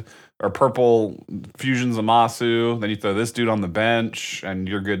 red or purple Fusion Zamasu, then you throw this dude on the bench and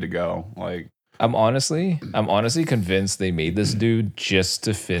you're good to go. Like I'm honestly convinced they made this dude just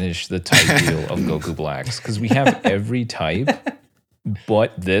to finish the type wheel of Goku Blacks, because we have every type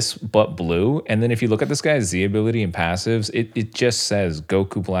but blue. And then if you look at this guy's Z ability and passives, it just says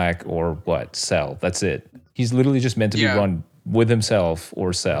Goku Black or what? Cell. That's it. He's literally just meant to be run with himself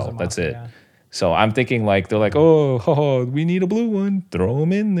or Cell. That's it. Yeah. So I'm thinking like they're like, oh, we need a blue one. Throw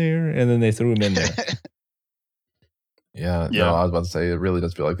him in there. And then they threw him in there. Yeah, no, I was about to say, it really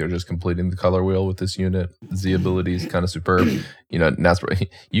does feel like they're just completing the color wheel with this unit. Z ability is kind of superb.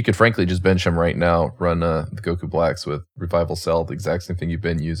 You could frankly just bench him right now, run the Goku Blacks with Revival Cell, the exact same thing you've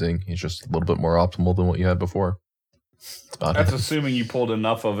been using. He's just a little bit more optimal than what you had before. That's assuming you pulled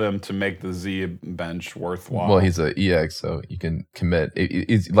enough of him to make the Z bench worthwhile. Well, he's an EX, so you can commit.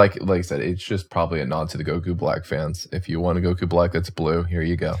 It's like I said, it's just probably a nod to the Goku Black fans. If you want a Goku Black that's blue, here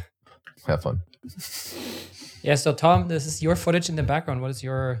you go. Have fun. Yeah, so Tom, this is your footage in the background. What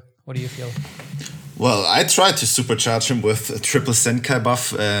do you feel? Well, I tried to supercharge him with a triple Zenkai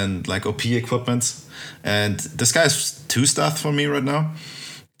buff and like OP equipment. And this guy's 2-star for me right now.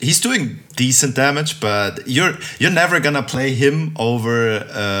 He's doing decent damage, but you're never gonna play him over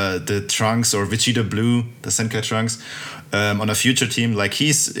the Trunks or Vegeta Blue, the Zenkai Trunks, on a Future team. Like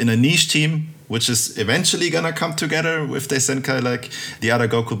he's in a niche team, which is eventually gonna come together with the Zenkai like the other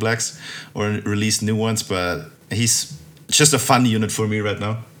Goku Blacks or release new ones, but he's just a fun unit for me right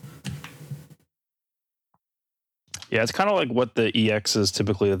now. Yeah, it's kind of like what the EXs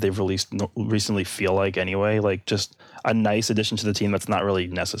typically that they've released recently feel like anyway. Like just a nice addition to the team that's not really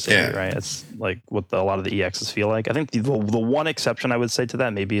necessary, right? It's like what a lot of the EXs feel like. I think the one exception I would say to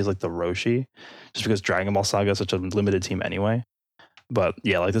that maybe is like the Roshi, just because Dragon Ball Saga is such a limited team anyway. But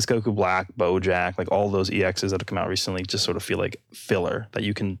yeah, like this Goku Black, Bojack, like all those EXs that have come out recently just sort of feel like filler that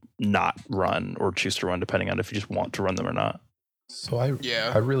you can not run or choose to run depending on if you just want to run them or not. So I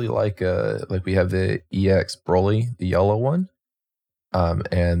really like we have the EX Broly, the yellow one,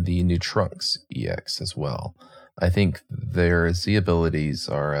 and the new Trunks EX as well. I think their Z abilities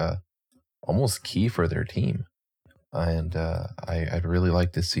are almost key for their team. And I'd really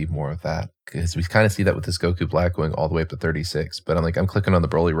like to see more of that, because we kind of see that with this Goku Black going all the way up to 36. But I'm clicking on the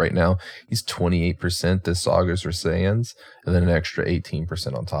Broly right now. He's 28% to Sagas or Saiyans, and then an extra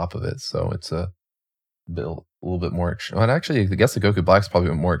 18% on top of it. So it's a little bit more extreme. And actually, I guess the Goku Black's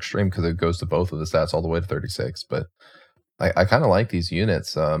probably more extreme because it goes to both of the stats all the way to 36. But I kind of like these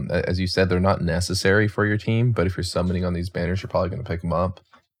units. As you said, they're not necessary for your team, but if you're summoning on these banners, you're probably going to pick them up.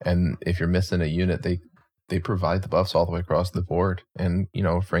 And if you're missing a unit, they provide the buffs all the way across the board, and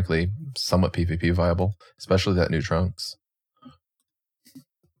frankly, somewhat PvP viable, especially that new Trunks.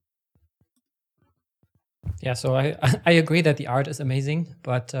 Yeah, so I agree that the art is amazing,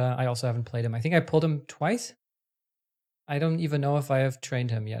 but I also haven't played him. I think I pulled him twice. I don't even know if I have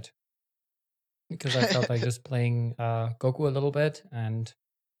trained him yet, because I felt like just playing Goku a little bit, and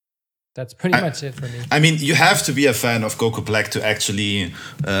that's pretty much it for me. I mean, you have to be a fan of Goku Black to actually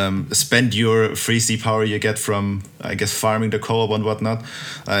spend your free Z power you get from, I guess, farming the co-op and whatnot.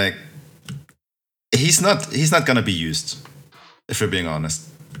 Like, he's not gonna be used, if we're being honest.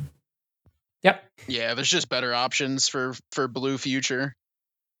 Yep. Yeah, there's just better options for Blue Future.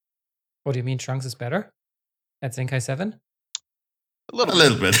 What do you mean Trunks is better at Zenkai 7? A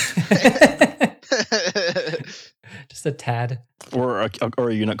little bit. Just a tad. Or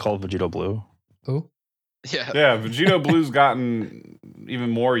a unit called Vegito Blue. Who? Yeah. Yeah, Vegito Blue's gotten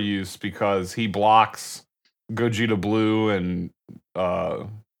even more use because he blocks Gogeta Blue and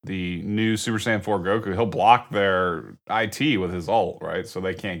the new Super Saiyan 4 Goku. He'll block their IT with his ult, right? So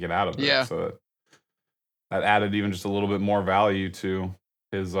they can't get out of it. Yeah. So that added even just a little bit more value to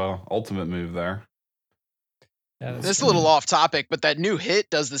his ultimate move there. Yeah, This is a little off topic, but that new hit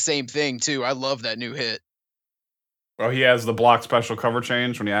does the same thing too. I love that new hit. Oh, he has the block special cover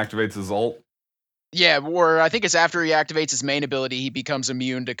change when he activates his ult. Yeah, or I think it's after he activates his main ability, he becomes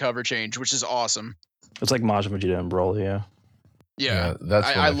immune to cover change, which is awesome. It's like Majin Vegeta and Broly, yeah. Yeah, that's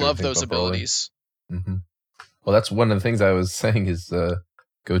one of my I favorite love things those about Broly. abilities. Mm-hmm. Well, that's one of the things I was saying is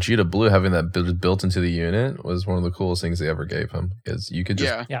Gogeta Blue having that built into the unit was one of the coolest things they ever gave him, because you could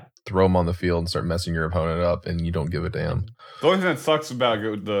just throw him on the field and start messing your opponent up, and you don't give a damn. The only thing that sucks about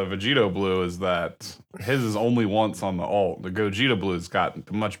the Vegito Blue is that his is only once on the ult. The Gogeta Blue's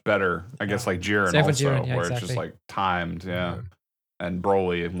got much better, I guess, like Jiren Same for also, Jiren, yeah, where it's exactly. just like timed, and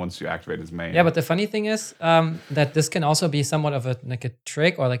Broly once you activate his main. Yeah, but the funny thing is that this can also be somewhat of a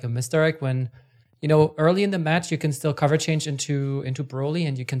trick or like a misdirect when, you know, early in the match you can still cover change into Broly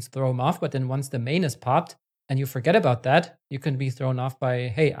and you can throw him off, but then once the main is popped and you forget about that, you can be thrown off by,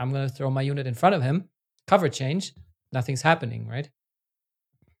 hey, I'm going to throw my unit in front of him, cover change, nothing's happening, right?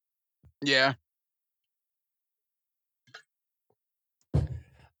 Yeah.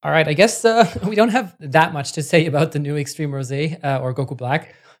 All right, I guess we don't have that much to say about the new Extreme Rosé or Goku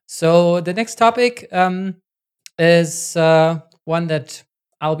Black. So the next topic is one that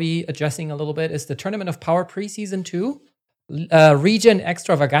I'll be addressing a little bit, is the Tournament of Power Preseason 2, Region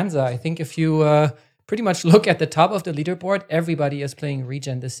Extravaganza. I think if you pretty much look at the top of the leaderboard, everybody is playing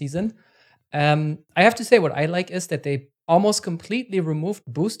Region this season. I have to say what I like is that they almost completely removed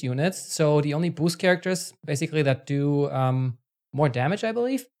boost units. So the only boost characters basically that do more damage, I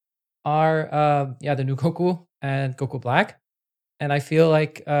believe, are the new Goku and Goku Black. And I feel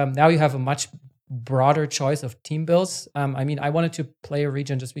like now you have a much broader choice of team builds. I mean, I wanted to play a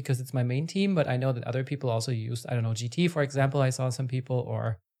region just because it's my main team, but I know that other people also used, I don't know, GT, for example, I saw some people,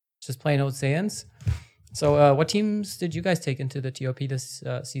 or just plain old Saiyans. So what teams did you guys take into the TOP this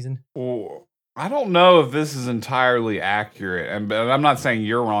season? Well, I don't know if this is entirely accurate, and I'm not saying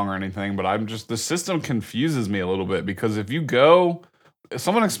you're wrong or anything, but I'm just, the system confuses me a little bit, because if you go,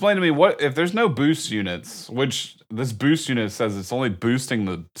 someone explain to me, what if there's no boost units, which this boost unit says it's only boosting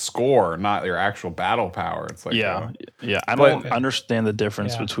the score, not your actual battle power. It's like I don't understand the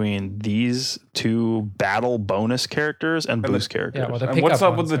difference between these two battle bonus characters and boost characters. And what's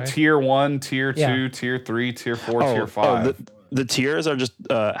up with the tier 1, tier 2, tier 3, tier 4, tier 5? The tiers are just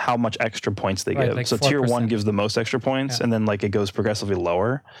how much extra points they give. Like so 4%. tier 1 gives the most extra points, and then like it goes progressively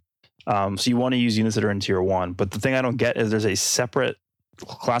lower. So you want to use units that are in tier 1. But the thing I don't get is there's a separate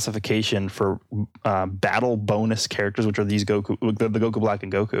classification for battle bonus characters, which are these Goku, the Goku Black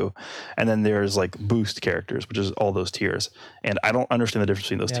and Goku, and then there's like boost characters, which is all those tiers. And I don't understand the difference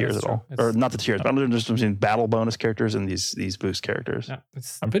between those tiers at all, or not the tiers, but I don't understand between battle bonus characters and these boost characters. Yeah,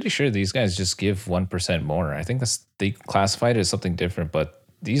 I'm pretty sure these guys just give 1% more. I think they classified it as something different, but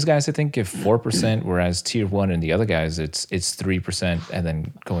these guys I think give 4%, whereas tier 1 and the other guys it's 3% and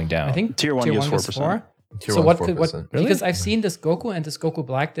then going down. I think tier 1 gives 4%. So what really? Because I've seen this Goku and this Goku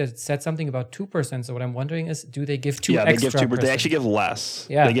Black that said something about 2%. So what I'm wondering is, do they give 2 extra? Yeah, they give 2%. They actually give less.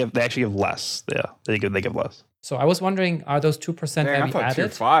 Yeah, they actually give less. Yeah, they give less. So I was wondering, are those 2% that I we thought added? tier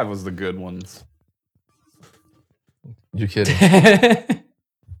 5 was the good ones. You kidding?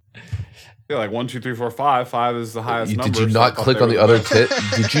 Yeah, like 1, 2, 3, 4, 5. 5 is the highest number. Did you so not click on the other tit?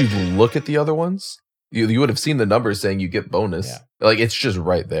 Did you look at the other ones? You would have seen the numbers saying you get bonus. Yeah. Like, it's just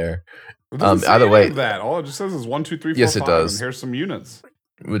right there. It doesn't say either any way, of that. All it just says is 1, 2, 3, 4, yes, 5. it does. And here's some units.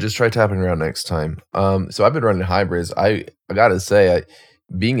 We'll just try tapping around next time. So I've been running hybrids. I gotta say,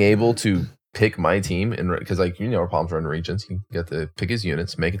 being able to pick my team, and because like our Palms run regions, you get to pick his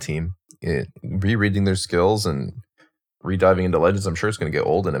units, make a team, rereading their skills and rediving into legends. I'm sure it's gonna get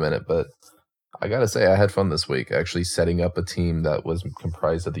old in a minute, but I gotta say, I had fun this week actually setting up a team that was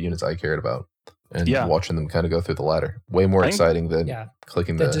comprised of the units I cared about and watching them kind of go through the ladder. Way more exciting than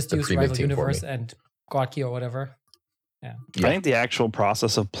clicking the just use premium Rival team Universe for me. and God Key or whatever. Yeah. I think the actual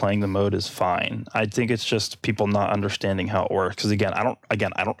process of playing the mode is fine. I think it's just people not understanding how it works. Because again, I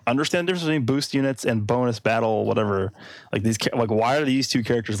don't understand the difference between boost units and bonus battle, whatever. Like these, like why are these two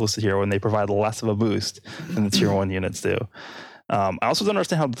characters listed here when they provide less of a boost than the tier 1 units do? I also don't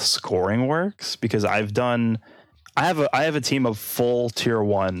understand how the scoring works because I have a team of full tier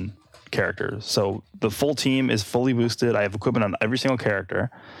 1 characters. So the full team is fully boosted. I have equipment on every single character.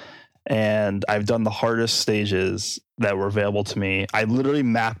 And I've done the hardest stages that were available to me. I literally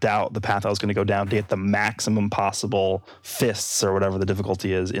mapped out the path I was going to go down to get the maximum possible fists or whatever the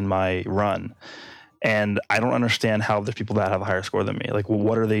difficulty is in my run. And I don't understand how there's people that have a higher score than me. Like,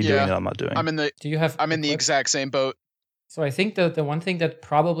 what are they doing that I'm not doing? I'm in the exact same boat. So I think the one thing that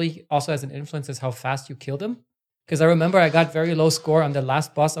probably also has an influence is how fast you kill them. Because I remember I got very low score on the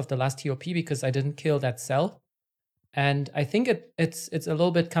last boss of the last TOP because I didn't kill that cell. And I think it's a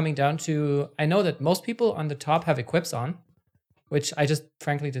little bit coming down to, I know that most people on the top have equips on, which I just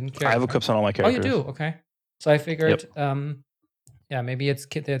frankly didn't care. I have equips on all my characters. Oh, you do? Okay. So I figured, maybe it's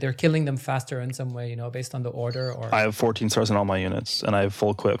they're killing them faster in some way, based on the order. Or I have 14 stars in all my units, and I have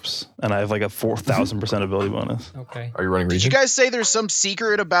full equips, and I have like a 4,000% ability bonus. Okay. Are you running Did region? you guys say there's some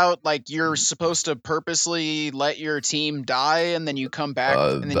secret about like you're supposed to purposely let your team die and then you come back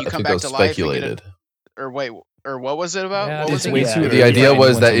and then you come back to life? Speculated. Or what was it about? Yeah, what was it's it? way too The early idea for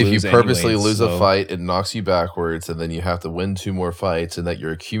was anyone that to if you lose purposely anyways, lose so- a fight, it knocks you backwards, and then you have to win 2 more fights, and that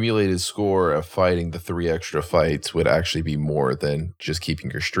your accumulated score of fighting the 3 extra fights would actually be more than just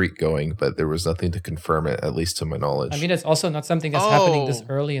keeping your streak going. But there was nothing to confirm it, at least to my knowledge. I mean, it's also not something that's happening this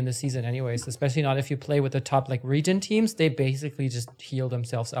early in the season anyways, especially not if you play with the top like region teams. They basically just heal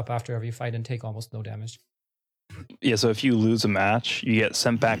themselves up after every fight and take almost no damage. Yeah, so if you lose a match, you get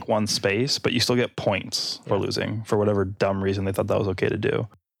sent back 1 space, but you still get points for losing for whatever dumb reason they thought that was okay to do.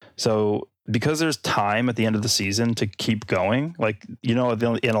 So because there's time at the end of the season to keep going, like, at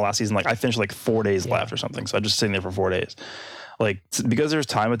the end of last season, like I finished like 4 days left or something. So I'm just sitting there for 4 days. Like, because there's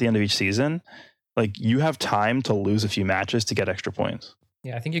time at the end of each season, like you have time to lose a few matches to get extra points.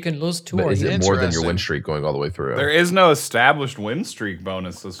 Yeah, I think you can lose 2 but or is even it more than your Interesting. win streak going all the way through? There is no established win streak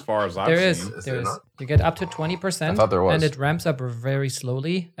bonus as far as I've There seen. is. There is. You get up to 20%. I thought there was. And it ramps up very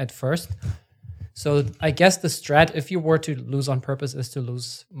slowly at first. So I guess the strat, if you were to lose on purpose, is to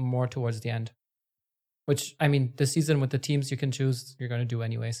lose more towards the end. Which, I mean, this season with the teams you can choose, you're going to do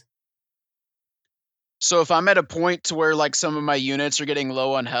anyways. So if I'm at a point to where like some of my units are getting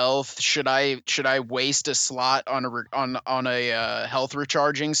low on health, should I waste a slot on a health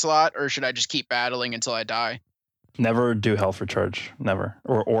recharging slot, or should I just keep battling until I die? Never do health recharge, never,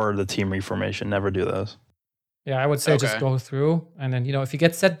 or the team reformation. Never do those. Yeah, I would say just Okay. go through. And then, if you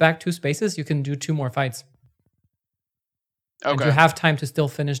get set back 2 spaces, you can do 2 more fights. And you Okay. have time to still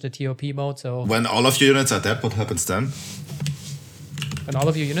finish the TOP mode. So When all of your units are dead, what happens then? when all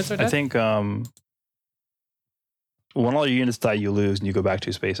of your units are dead, I think when all your units die, you lose, and you go back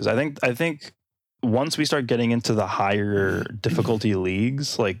 2 spaces. I think once we start getting into the higher difficulty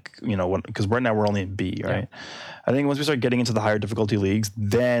leagues, like because right now we're only in B, right? I think once we start getting into the higher difficulty leagues,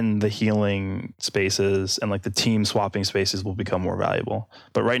 then the healing spaces and like the team swapping spaces will become more valuable.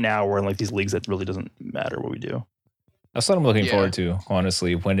 But right now we're in like these leagues that really doesn't matter what we do. That's what I'm looking Yeah. forward to,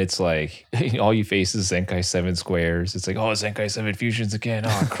 honestly, when it's like all you face is Zenkai 7 squares. It's like, oh, Zenkai 7 fusions again.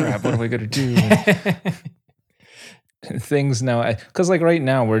 Oh, crap. What am I going to do? Things now, because like right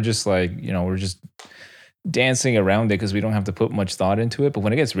now, we're just like, we're just dancing around it because we don't have to put much thought into it. But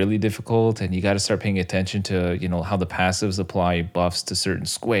when it gets really difficult and you got to start paying attention to, how the passives apply buffs to certain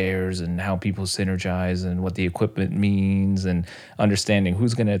squares and how people synergize and what the equipment means and understanding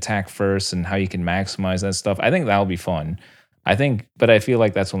who's going to attack first and how you can maximize that stuff, I think that'll be fun. But I feel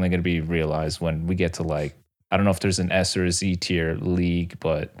like that's only going to be realized when we get to like, I don't know if there's an S or a Z tier league,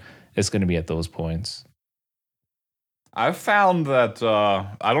 but it's going to be at those points. I've found that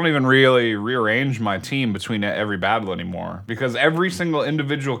I don't even really rearrange my team between every battle anymore because every single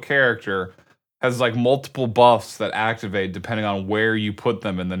individual character has like multiple buffs that activate depending on where you put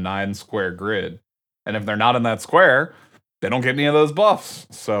them in the 9 square grid. And if they're not in that square, they don't get any of those buffs.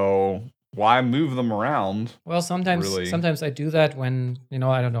 So why move them around? Well, sometimes I do that when,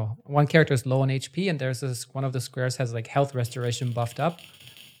 I don't know, one character is low on HP and one of the squares has like health restoration buffed up.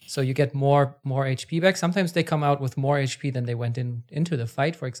 So you get more HP back. Sometimes they come out with more HP than they went into the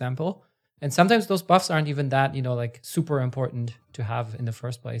fight, for example. And sometimes those buffs aren't even that, like super important to have in the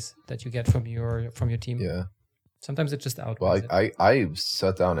first place that you get from your team. Yeah. Sometimes it just outweighs Well, it. I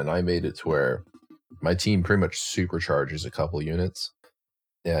sat down and I made it to where my team pretty much supercharges a couple units,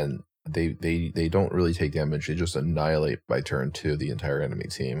 and they don't really take damage. They just annihilate by turn 2 the entire enemy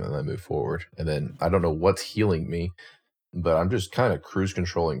team, and then move forward. And then I don't know what's healing me, but I'm just kind of cruise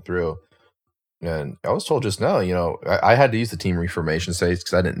controlling through. And I was told just now, I had to use the team reformation stage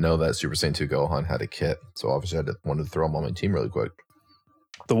because I didn't know that Super Saiyan 2 Gohan had a kit. So obviously I wanted to throw him on my team really quick.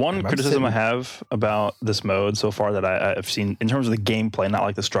 The one criticism I have about this mode so far that I've seen in terms of the gameplay, not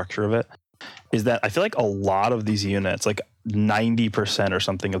like the structure of it, is that I feel like a lot of these units, like 90% or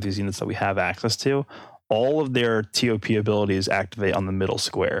something of these units that we have access to, all of their TOP abilities activate on the middle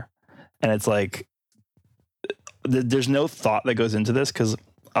square. And it's like, there's no thought that goes into this because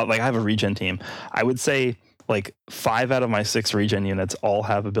like I have a regen team. I would say like 5 out of my 6 regen units all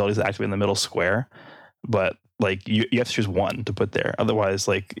have abilities that activate in the middle square, but like you have to choose one to put there. Otherwise,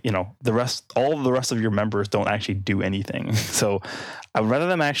 like, all the rest of your members don't actually do anything. So I would rather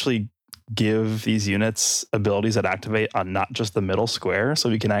them actually give these units abilities that activate on not just the middle square, so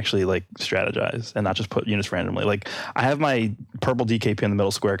we can actually like strategize and not just put units randomly. Like I have my purple DKP in the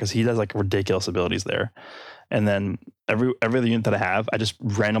middle square because he does like ridiculous abilities there. And then every other unit that I have, I just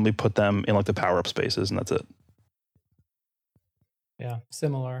randomly put them in like the power up spaces, and that's it. Yeah,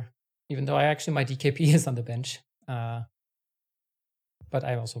 similar. Even though my DKP is on the bench, but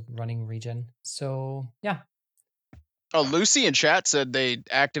I'm also running regen. So yeah. Oh, Lucy in chat said they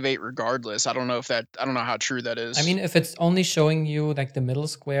activate regardless. I don't know how true that is. I mean, if it's only showing you like the middle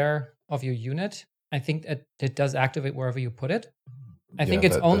square of your unit, I think it does activate wherever you put it. I think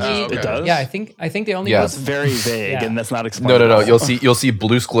it's only. okay. It does? Yeah, I think they only. Yeah, That's very vague, Yeah. and that's not explained. No. You'll see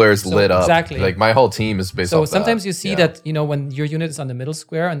blue squares lit up. Exactly. Like my whole team is based So off sometimes that. you see Yeah. that, when your unit is on the middle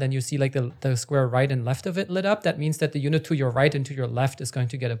square and then you see like the square right and left of it lit up, that means that the unit to your right and to your left is going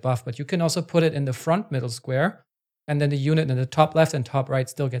to get a buff. But you can also put it in the front middle square, and then the unit in the top left and top right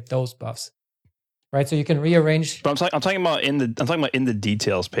still get those buffs. Right? So you can rearrange. But I'm talking about in the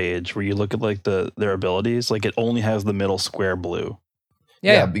details page where you look at like their abilities, like it only has the middle square blue.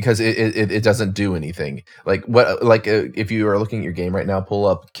 Yeah. Because it doesn't do anything. If you are looking at your game right now, pull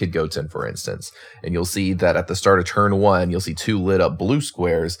up Kid Goten, for instance, and you'll see that at the start of turn 1, you'll see 2 lit up blue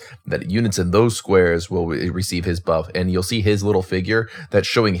squares, that units in those squares will receive his buff, and you'll see his little figure that's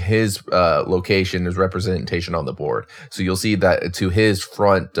showing his location, his representation on the board. So you'll see that to his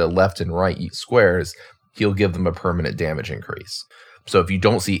front, left, and right squares, he'll give them a permanent damage increase. So if you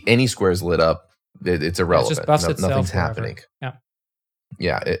don't see any squares lit up, it's irrelevant. It just buffs itself Nothing's wherever. happening. Yeah.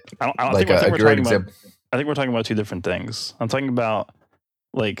 Yeah, I don't like think a great example. I think we're talking about 2 different things. I'm talking about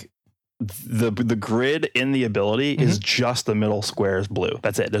like the grid in the ability is just the middle square is blue.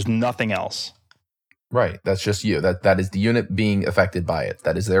 That's it. There's nothing else. Right. That's just you. That is the unit being affected by it.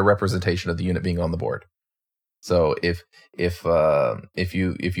 That is their representation of the unit being on the board. So if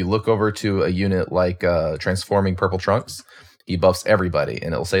you look over to a unit like transforming Purple Trunks, he buffs everybody,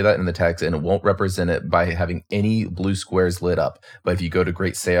 and it'll say that in the text, and it won't represent it by having any blue squares lit up. But if you go to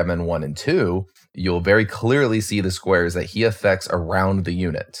Great Saiyaman 1 and 2, you'll very clearly see the squares that he affects around the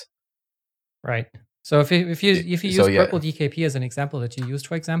unit. Right. So if you use purple DKP as an example that you used,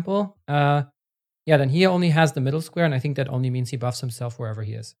 for example, then he only has the middle square, and I think that only means he buffs himself wherever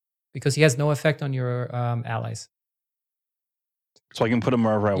he is, because he has no effect on your allies. So I can put him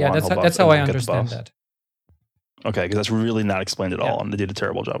wherever I want. Yeah, that's how I understand that. Okay, because that's really not explained at all, and they did a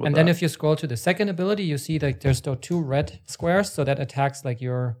terrible job with that. And then if you scroll to the second ability, you see like there's still 2 red squares, so that attacks like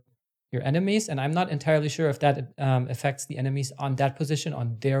your enemies. And I'm not entirely sure if that affects the enemies on that position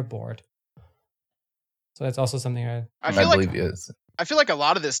on their board. So that's also something I feel believe is. I feel like a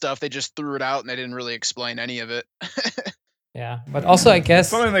lot of this stuff they just threw it out and they didn't really explain any of it. Yeah, but also I guess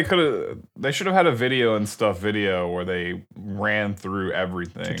something they should have had a video where they ran through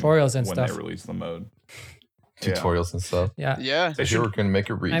everything, tutorials and when stuff they released the mode. Tutorials and stuff. Yeah. They were going to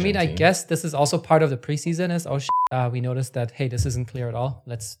make a region. I mean, I guess this is also part of the preseason. We noticed that, hey, this isn't clear at all.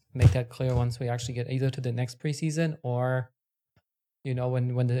 Let's make that clear once we actually get either to the next preseason or,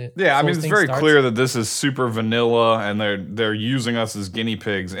 when the I mean, it's very starts. clear that this is super vanilla, and they're using us as guinea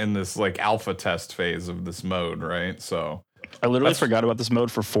pigs in this like alpha test phase of this mode, right? So I literally forgot about this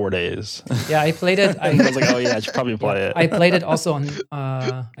mode for 4 days. Yeah, I played it. I was like, oh yeah, I should probably play it. I played it also on,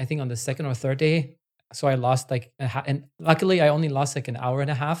 I think on the 2nd or 3rd day. So I lost and luckily I only lost like an hour and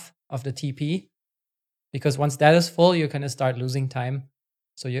a half of the TP, because once that is full, you kind of start losing time.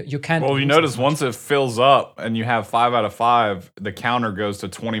 So you can't. Well, you notice once it fills up and you have 5 out of 5, the counter goes to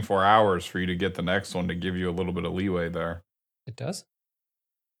 24 hours for you to get the next one to give you a little bit of leeway there. It does?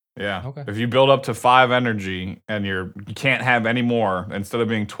 Yeah. Okay. If you build up to 5 energy and you can't have any more, instead of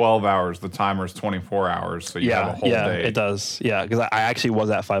being 12 hours, the timer is 24 hours. So you have a whole day. It does. Yeah, because I actually was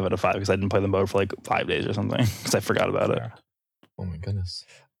at 5 out of 5 because I didn't play the mode for like 5 days or something because I forgot about it. Oh my goodness.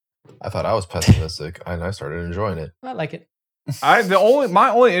 I thought I was pessimistic and I started enjoying it. I like it. My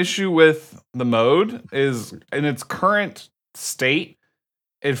only issue with the mode is in its current state,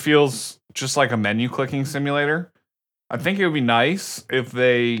 it feels just like a menu clicking simulator. I think it would be nice if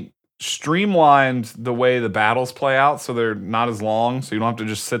they streamlined the way the battles play out so they're not as long, so you don't have to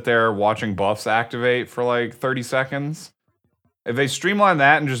just sit there watching buffs activate for like 30 seconds. If they streamlined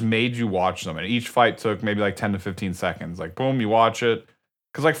that and just made you watch them, and each fight took maybe like 10 to 15 seconds, like boom, you watch it.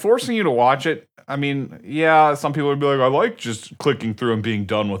 Because like forcing you to watch it, I mean, yeah, some people would be like, I like just clicking through and being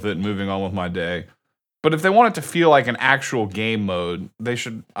done with it and moving on with my day. But if they want it to feel like an actual game mode, they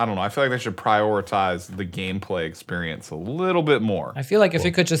should, I don't know, I feel like they should prioritize the gameplay experience a little bit more. I feel like if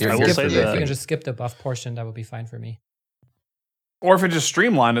you could just skip the buff portion, that would be fine for me. Or if it just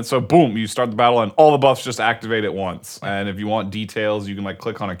streamlined it, so boom, you start the battle and all the buffs just activate at once. And if you want details, you can like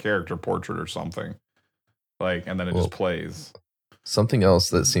click on a character portrait or something. Like, and then it just plays. Something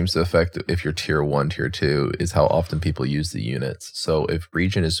else that seems to affect if you're tier 1, tier 2 is how often people use the units. So if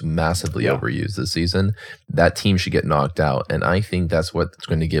Regen is massively overused this season, that team should get knocked out. And I think that's what's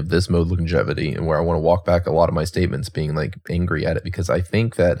going to give this mode longevity, and where I want to walk back a lot of my statements being like angry at it, because I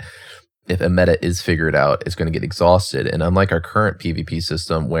think that if a meta is figured out, it's going to get exhausted. And unlike our current PvP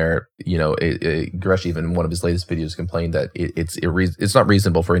system where, you know, Gresh even in one of his latest videos complained that it's not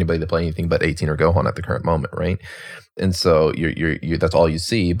reasonable for anybody to play anything but 18 or Gohan at the current moment, right? And so you're that's all you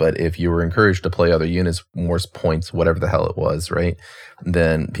see. But if you were encouraged to play other units, more points, whatever the hell it was, right,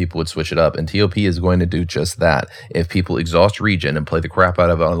 then people would switch it up. And TOP is going to do just that. If people exhaust Regen and play the crap out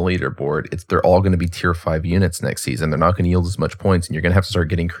of it on the leaderboard, they're all going to be tier 5 units next season. They're not going to yield as much points, and you're going to have to start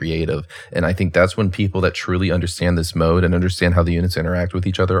getting creative. And I think that's when people that truly understand this mode and understand how the units interact with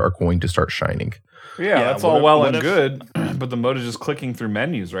each other are going to start shining. Yeah, that's all well and good, but the mode is just clicking through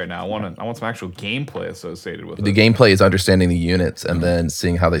menus right now. I want some actual gameplay associated with it. The gameplay is understanding the units and then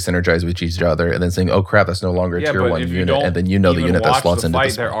seeing how they synergize with each other, and then saying, "Oh crap, that's no longer a tier 1 unit," and then you know the unit that slots into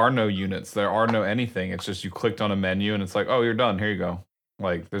this. There are no units. There are no anything. It's just you clicked on a menu and it's like, "Oh, you're done. Here you go."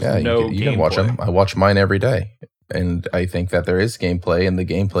 Like there's no. You can watch them. I watch mine every day. And I think that there is gameplay, and the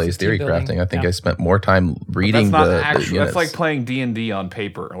gameplay is theory crafting. I think I spent more time reading the units. That's like playing D&D on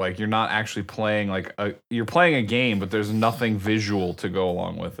paper. Like you're not actually playing you're playing a game, but there's nothing visual to go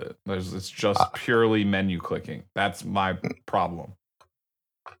along with it. It's just purely menu clicking. That's my problem.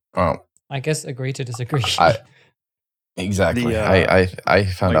 Oh, I guess agree to disagree. Exactly. I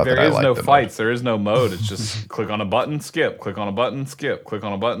found out that there is no fights. Mode. There is no mode. It's just click on a button, skip. Click on a button, skip. Click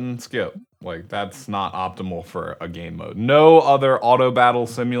on a button, skip. Like that's not optimal for a game mode. No other auto battle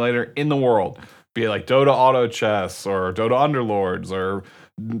simulator in the world, be it like Dota Auto Chess or Dota Underlords or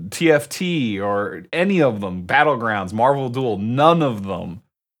TFT or any of them, Battlegrounds, Marvel Duel, none of them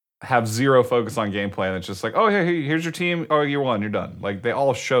have zero focus on gameplay. And it's just like, oh, hey, here's your team. Oh, you're one, you're done. Like they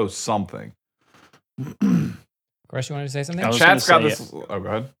all show something. Gresh, you wanted to say something? Chat's got this. Oh, go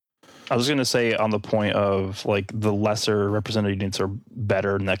ahead. I was going to say on the point of like the lesser represented units are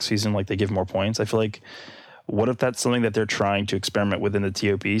better next season, like they give more points. I feel like, what if that's something that they're trying to experiment within the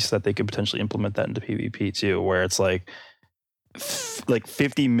TOP so that they could potentially implement that into PvP too, where it's like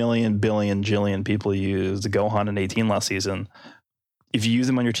 50 million, billion, jillion people used Gohan and 18 last season. If you use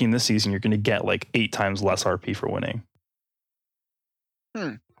them on your team this season, you're going to get like 8 times less RP for winning.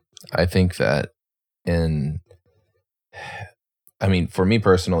 I think that for me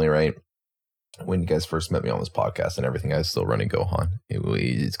personally, right, when you guys first met me on this podcast and everything, I was still running Gohan.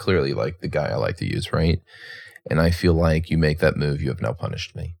 It's clearly like the guy I like to use, right? And I feel like you make that move, you have now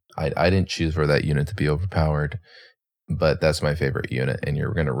punished me. I didn't choose for that unit to be overpowered, but that's my favorite unit, and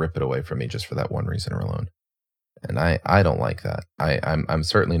you're going to rip it away from me just for that one reason alone. And I don't like that. I'm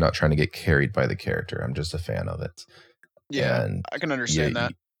certainly not trying to get carried by the character. I'm just a fan of it. Yeah, and I can understand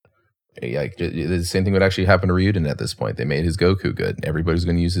that. Yeah, the same thing would actually happen to Ryuden at this point. They made his Goku good. Everybody's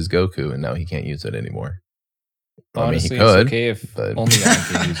going to use his Goku, and now he can't use it anymore. Honestly, he could, it's okay if only I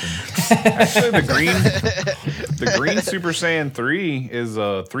can use him. Actually, the green Super Saiyan 3 is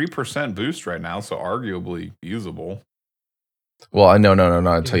a 3% boost right now, so arguably usable. Well, no.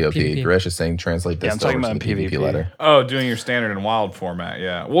 I'll tell you, Gresh is saying translate this to the PvP ladder. Oh, doing your standard and wild format,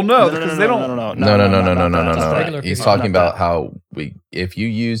 yeah. Well, no, because they don't. No. He's talking about how if you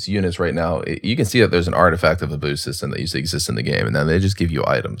use units right now, you can see that there's an artifact of a boost system that used to exist in the game, and then they just give you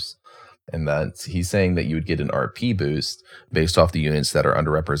items. And that's he's saying that you would get an RP boost based off the units that are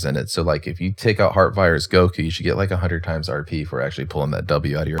underrepresented. So like if you take out Heartfire's Goku, you should get like 100 times RP for actually pulling that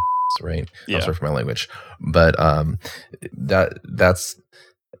W out of your ass, right? Yeah. I'm sorry for my language. But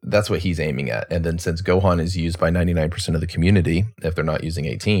that's what he's aiming at. And then since Gohan is used by 99% of the community, if they're not using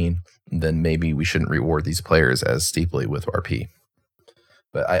 18, then maybe we shouldn't reward these players as steeply with RP.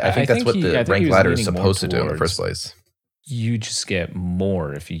 But I think that's what the rank ladder is supposed to do in the first place. You just get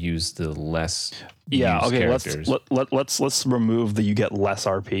more if you use the less used Okay. characters. Let's remove the you get less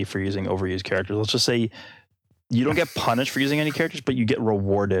RP for using overused characters. Let's just say you don't get punished for using any characters, but you get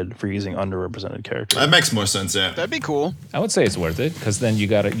rewarded for using underrepresented characters. That makes more sense, yeah. That'd be cool. I would say it's worth it because then you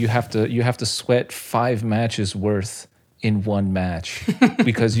have to sweat 5 matches worth in one match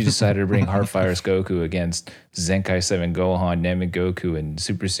because you decided to bring Heartfire's Goku against Zenkai 7 Gohan, Namek Goku, and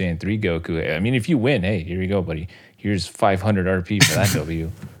Super Saiyan 3 Goku. I mean, if you win, hey, here you go, buddy. Here's 500 RP for that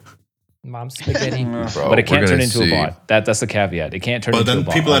W. Mom spaghetti. Bro, But it can't turn into a bot. That's the caveat. It can't turn into a bot. But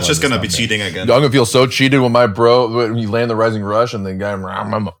then people are Otherwise just it's gonna be not cheating again. I'm gonna feel so cheated when my bro when you land the Rising Rush and then guy I'm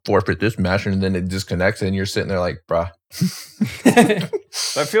gonna forfeit this match and then it disconnects and you're sitting there like, bruh.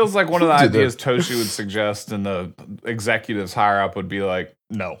 That feels like one of the Dude, ideas Toshi would suggest, and the executives higher up would be like,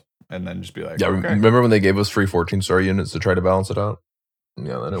 no, and then just be like, Yeah, okay. remember when they gave us free 14-star units to try to balance it out?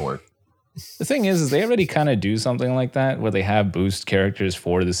 Yeah, that didn't work. The thing is they already kind of do something like that where they have boost characters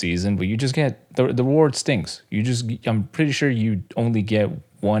for the season, but you just get the reward stinks. I'm pretty sure you only get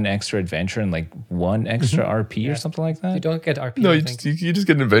 1 extra adventure and like 1 extra RP or something like that. You don't get RP. No, I you think. just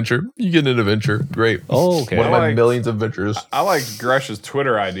get an adventure. You get an adventure. Great. Oh, okay. One of my like- millions of adventures. I liked Gresh's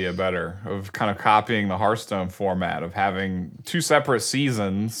Twitter idea better of kind of copying the Hearthstone format of having 2 separate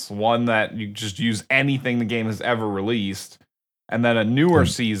seasons, one that you just use anything the game has ever released, and then a newer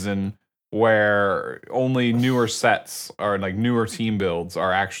season where only newer sets or like newer team builds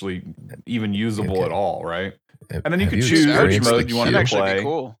are actually even usable Okay. at all, right? And then you Have could choose which experienced mode the you wanted That'd to actually play. be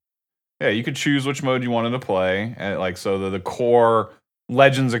cool. Yeah, you could choose which mode you wanted to play, and like so the core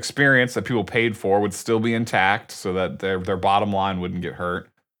Legends experience that people paid for would still be intact, so that their bottom line wouldn't get hurt.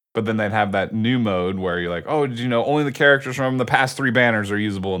 But then they'd have that new mode where you're like, oh, did you know only the characters from the past 3 banners are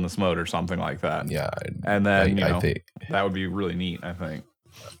usable in this mode or something like that? Yeah, And then I think that would be really neat. I think.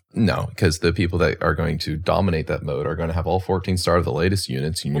 no, because the people that are going to dominate that mode are going to have all 14 star of the latest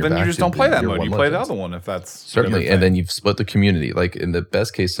units. And Well, you're then you back just to don't play that your mode. one You play the Legends. other one if that's Certainly, your and then thing. you've split the community. Like in the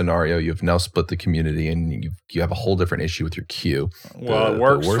best case scenario, you've now split the community, and you have a whole different issue with your queue. Well, The it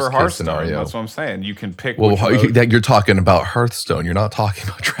works worst for case Hearthstone. scenario- That's what I'm saying. You can pick. Well, which mode. you're talking about Hearthstone. You're not talking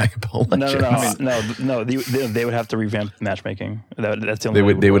about Dragon Ball Legends. No. They would have to revamp matchmaking. That's the only They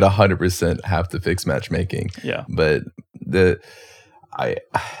way would. They would 100% have to fix matchmaking. Yeah. But I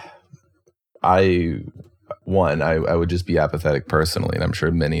would just be apathetic personally, and I'm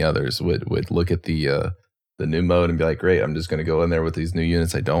sure many others would look at the new mode and be like, great, I'm just going to go in there with these new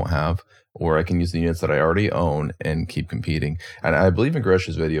units I don't have, or I can use the units that I already own and keep competing. And I believe in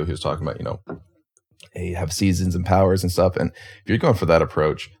Gresh's video, he was talking about, hey, you have seasons and powers and stuff. And if you're going for that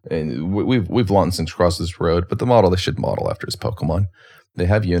approach, and we've long since crossed this road, but the model they should model after is Pokemon. They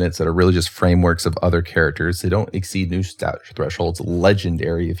have units that are really just frameworks of other characters. They don't exceed new stat thresholds.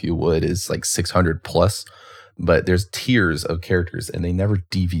 Legendary, if you would, is like 600 plus. But there's tiers of characters, and they never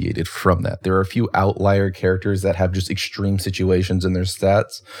deviated from that. There are a few outlier characters that have just extreme situations in their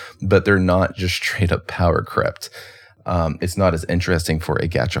stats, but they're not just straight up power crept. It's not as interesting for a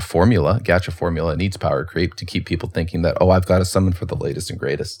gacha formula. Gacha formula needs power creep to keep people thinking that, oh, I've got to summon for the latest and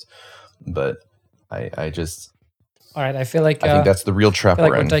greatest. But I just... All right, I feel like I think that's the real trap we're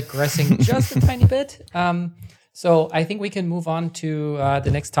we're in. digressing just a tiny bit. So I think we can move on to the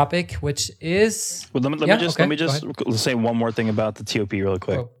next topic, which is. Well, let me just say one more thing about the TOP really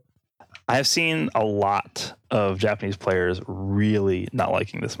quick. Oh. I have seen a lot of Japanese players really not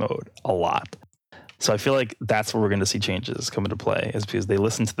liking this mode. A lot. So I feel like that's where we're going to see changes come into play, is because they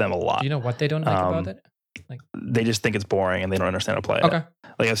listen to them a lot. Do you know what they don't like about it? They just think it's boring and they don't understand how to play it. Okay.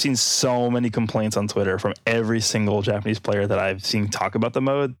 Like I've seen so many complaints on Twitter from every single Japanese player that I've seen talk about the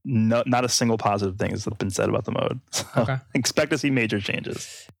mode. Not a single positive thing has been said about the mode. So Okay. expect to see major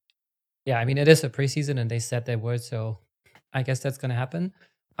changes. Yeah, I mean, it is a preseason and they said they would, so I guess that's going to happen.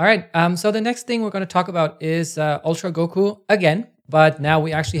 All right, so the next thing we're going to talk about is Ultra Goku again, but now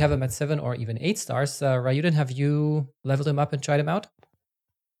we actually have him at 7 or even 8 stars. Ryuden, have you leveled him up and tried him out?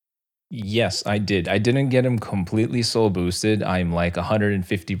 Yes, I did. I didn't get him completely soul boosted. I'm like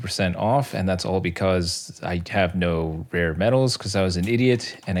 150% off, and that's all because I have no rare metals because I was an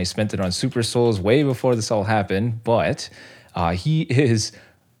idiot and I spent it on super souls way before this all happened. But he is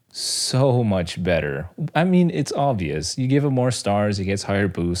so much better. I mean, it's obvious. You give him more stars, he gets higher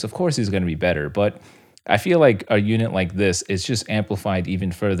boosts. Of course, he's going to be better. But I feel like a unit like this is just amplified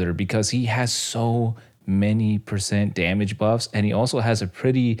even further because he has so many percent damage buffs, and he also has a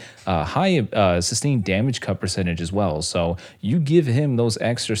pretty high sustained damage cut percentage as well. So you give him those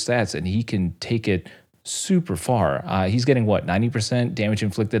extra stats, and he can take it super far. He's getting what, 90% damage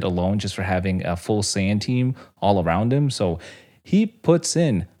inflicted alone just for having a full Saiyan team all around him. So he puts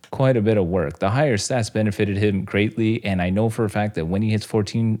in quite a bit of work. The higher stats benefited him greatly, and I know for a fact that when he hits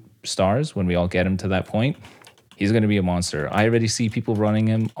 14 stars, when we all get him to that point, he's going to be a monster. I already see people running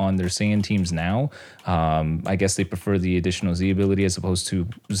him on their Saiyan teams now. I guess they prefer the additional Z ability as opposed to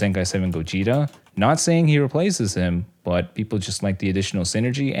Zenkai 7 Gogeta. Not saying he replaces him, but people just like the additional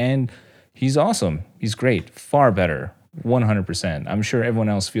synergy, and he's awesome. He's great. Far better. 100%. I'm sure everyone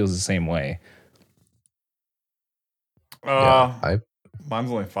else feels the same way.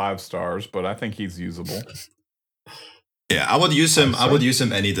 Mine's only 5 stars, but I think he's usable. Yeah, I would use him. I would use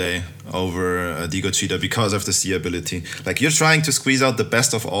him any day over the Gogeta because of the C ability. Like, you're trying to squeeze out the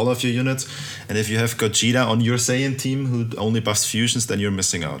best of all of your units, and if you have Gogeta on your Saiyan team who only buffs fusions, then you're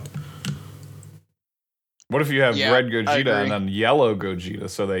missing out. What if you have red Gogeta and then yellow Gogeta,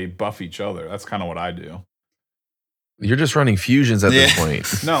 so they buff each other? That's kind of what I do. You're just running fusions at this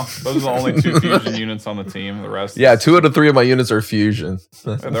point. No, those are the only 2 fusion units on the team. The rest, 2 out of 3 of my units are fusion.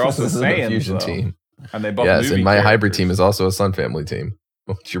 And they're also Saiyans, fusion team. And they buff and my hybrid team is also a Sun family team.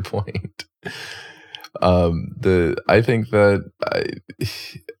 What's your point? I think that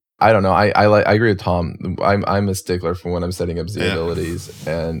I don't know. I agree with Tom. I'm a stickler for when I'm setting up Z abilities,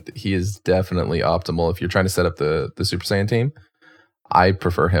 and he is definitely optimal if you're trying to set up the Super Saiyan team. I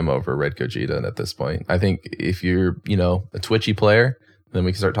prefer him over Red Gogeta at this point. I think if you're, a twitchy player, then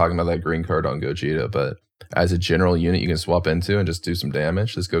we can start talking about that green card on Gogeta. But as a general unit you can swap into and just do some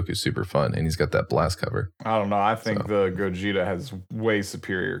damage, this Goku's super fun, and he's got that blast cover. I don't know. I think the Gogeta has way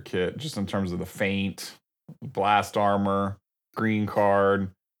superior kit, just in terms of the feint, blast armor, green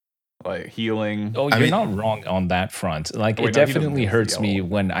card, like healing. Oh, you're not wrong on that front. Like, it definitely hurts me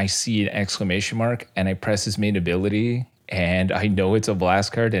when I see an exclamation mark and I press his main ability and I know it's a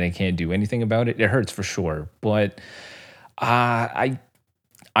blast card and I can't do anything about it. It hurts for sure. But I'm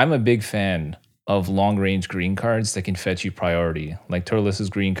a big fan of long-range green cards that can fetch you priority. Like Turles'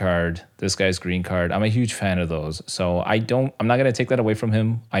 green card, this guy's green card. I'm a huge fan of those. So I'm not going to take that away from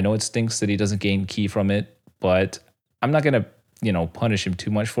him. I know it stinks that he doesn't gain ki from it, but I'm not going to, punish him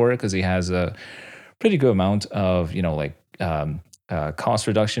too much for it because he has a pretty good amount of, cost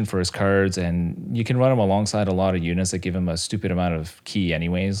reduction for his cards, and you can run him alongside a lot of units that give him a stupid amount of ki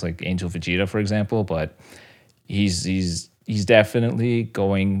anyways, like Angel Vegeta, for example, but he's definitely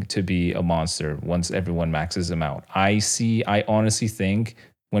going to be a monster once everyone maxes him out. I honestly think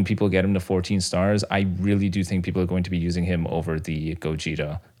when people get him to 14 stars, I really do think people are going to be using him over the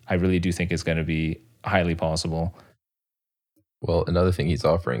Gogeta. I really do think it's going to be highly possible. Well, another thing he's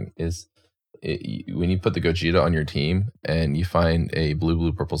offering is when you put the Gogeta on your team and you find a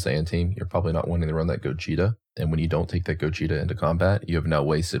blue, purple Saiyan team, you're probably not wanting to run that Gogeta. And when you don't take that Gogeta into combat, you have now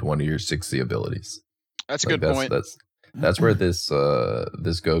wasted one of your 60 abilities. That's a good point. That's where this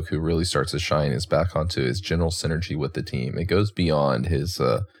Goku really starts to shine, is back onto his general synergy with the team. It goes beyond his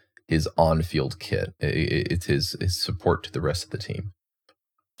on-field kit. It's his support to the rest of the team.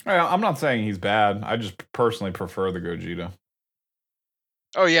 I'm not saying he's bad. I just personally prefer the Gogeta.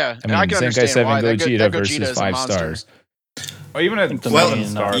 Oh yeah, I mean, I can Zenkai 7 why. Gogeta that versus 5 stars. Well, even at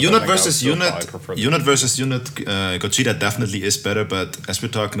unit versus unit, Gogeta definitely is better. But as we're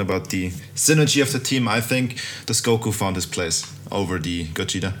talking about the synergy of the team, I think this Goku found his place over the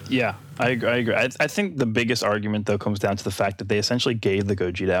Gogeta. Yeah, I agree. I think the biggest argument though comes down to the fact that they essentially gave the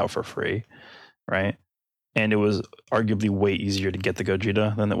Gogeta out for free, right? And it was arguably way easier to get the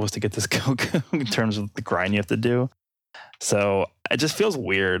Gogeta than it was to get this Goku in terms of the grind you have to do. So it just feels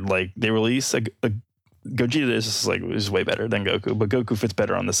weird. Like, they release a Gogeta is just like is way better than Goku, but Goku fits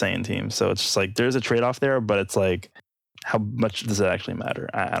better on the Saiyan team. So it's just like there's a trade-off there, but it's like, how much does it actually matter?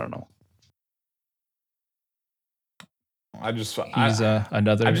 I don't know. He's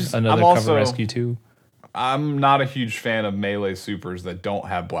another cover rescue too. I'm not a huge fan of melee supers that don't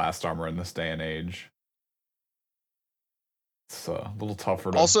have blast armor in this day and age. It's a little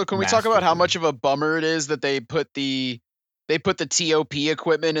tougher to also, can we talk about how much of a bummer it is that they put the TOP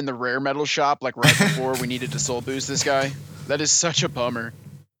equipment in the rare metal shop like right before we needed to soul boost this guy? That is such a bummer.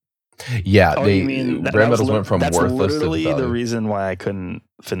 Yeah, rare metals went from worthless to value. That's literally the reason why I couldn't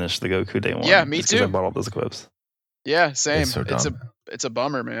finish the Goku Day 1. Yeah, me too. Because I bought all those equips. Yeah, same. It's so dumb. It's a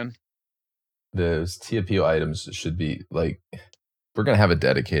bummer, man. Those TOP items should be like, we're gonna have a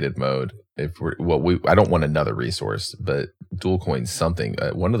dedicated mode. If I don't want another resource, but dual coin something.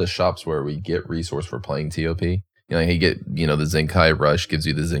 One of the shops where we get resource for playing TOP. You get the Zenkai Rush gives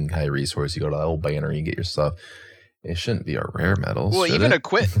you the Zenkai resource. You go to that old banner, you get your stuff. It shouldn't be a rare medal. Well, even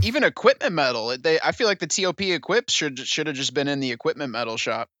equipment medal. I feel like the TOP equips should have just been in the equipment medal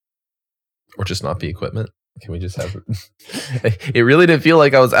shop, or just not be equipment. Can we just have it? It really didn't feel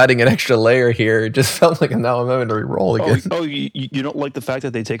like I was adding an extra layer here. It just felt like now I'm having to re-roll again. Oh, you don't like the fact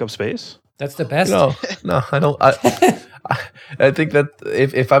that they take up space? That's the best. No, I don't. I think that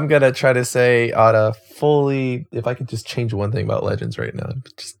if I'm gonna try to say if I could just change one thing about Legends right now,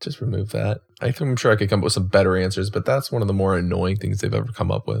 just remove that. I'm sure I could come up with some better answers, but that's one of the more annoying things they've ever come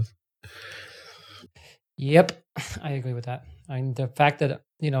up with. Yep, I agree with that. The fact that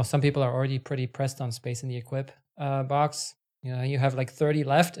some people are already pretty pressed on space in the equip box. You have like 30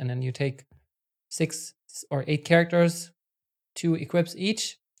 left, and then you take 6 or 8 characters, 2 equips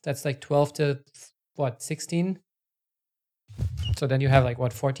each. That's like 12 to 16. So then you have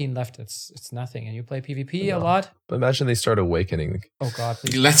like 14 left. It's nothing, and you play PvP a lot. But imagine they start awakening. Oh God!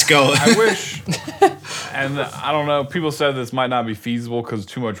 Please. Let's go. I wish, and I don't know. People said this might not be feasible because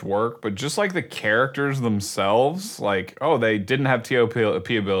too much work, but just like the characters themselves, like they didn't have TOP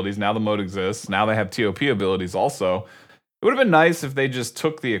abilities. Now the mode exists. Now they have TOP abilities also. It would have been nice if they just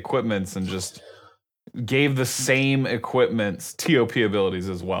took the equipments and just gave the same equipments TOP abilities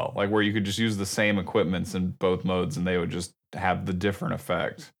as well, like where you could just use the same equipments in both modes and they would just have the different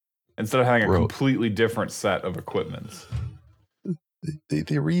effect instead of having a completely different set of equipments. They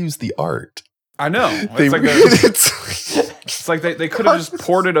reuse the art. I know. It's like they could have just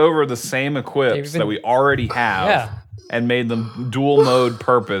ported over the same equips that we already have and made them dual mode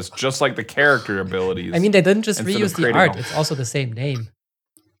purpose, just like the character abilities. I mean, they didn't just reuse the art; it's also the same name.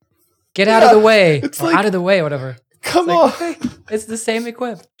 Get out of the way. It's out of the way, whatever. Come on. Okay, it's the same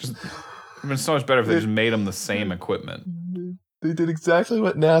equip. It'd been so much better if they just made them the same equipment. They did exactly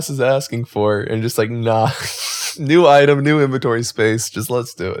what NASA's asking for, and just like, nah. New item, new inventory space. Just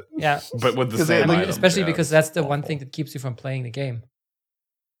let's do it. Yeah. But with the same items, especially because that's the one thing that keeps you from playing the game.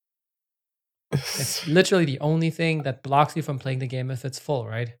 It's literally the only thing that blocks you from playing the game if it's full,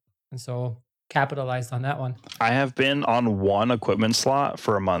 right? And so capitalized on that one. I have been on one equipment slot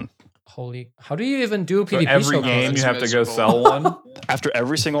for a month. How do you even do PvP? Every game you have to go sell one? After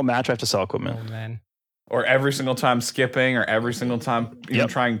every single match, I have to sell equipment. Oh, man. Or every single time skipping, or every single time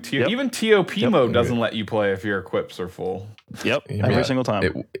trying to. Even TOP mode doesn't let you play if your equips are full. Yep, every single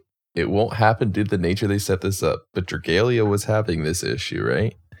time. It won't happen due to the nature they set this up. But Dragalia was having this issue,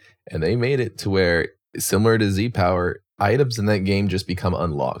 right? And they made it to where, similar to Z-Power, items in that game just become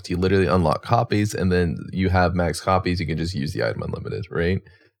unlocked. You literally unlock copies, and then you have max copies. You can just use the item unlimited, right?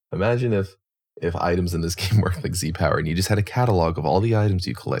 Imagine if items in this game work like Z-Power and you just had a catalog of all the items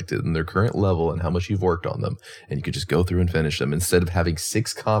you collected and their current level and how much you've worked on them, and you could just go through and finish them instead of having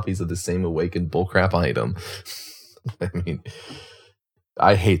 6 copies of the same awakened bullcrap item. I mean,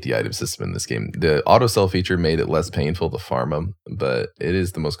 I hate the item system in this game. The auto sell feature made it less painful to farm them, but it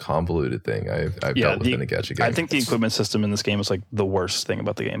is the most convoluted thing I've dealt with in a gacha game. I think the equipment system in this game is like the worst thing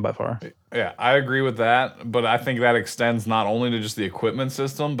about the game by far. Yeah, I agree with that, but I think that extends not only to just the equipment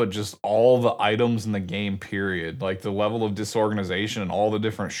system, but just all the items in the game, period. Like the level of disorganization and all the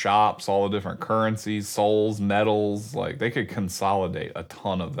different shops, all the different currencies, souls, medals. Like they could consolidate a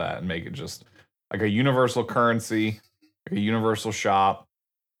ton of that and make it just like a universal currency, like a universal shop,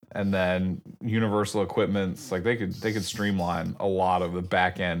 and then universal equipments. Like they could streamline a lot of the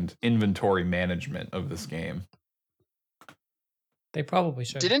back end inventory management of this game. They probably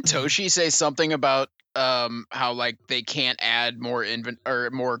should. Didn't Toshi say something about how like they can't add more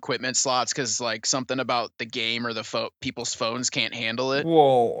more equipment slots because like something about the game or the people's phones can't handle it?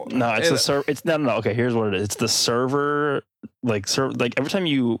 Well, no, it's the server. It's no. Okay, here's what it is. It's the server. Like every time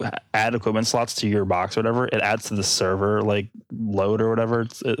you add equipment slots to your box or whatever, it adds to the server like load or whatever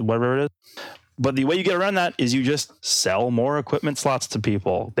whatever it is. But the way you get around that is you just sell more equipment slots to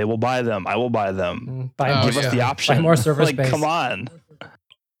people. They will buy them. I will buy them. Give us the option. Buy more server space. Come on.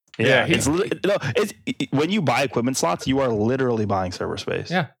 Yeah, it's when you buy equipment slots, you are literally buying server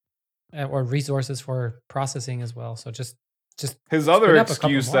space. Yeah, or resources for processing as well. So just his other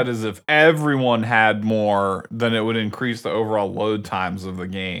excuse that is if everyone had more, then it would increase the overall load times of the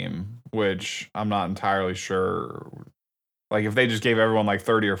game, which I'm not entirely sure. Like if they just gave everyone like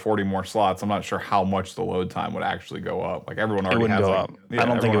 30 or 40 more slots, I'm not sure how much the load time would actually go up. Like everyone already has go up. I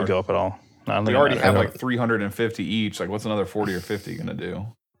don't think it would go up at all. They already have like 350 each. Like what's another 40 or 50 gonna do?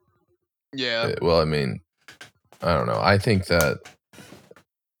 Yeah. Well, I mean, I don't know. I think that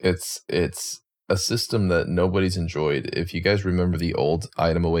it's a system that nobody's enjoyed. If you guys remember the old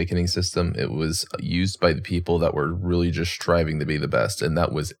item awakening system, it was used by the people that were really just striving to be the best, and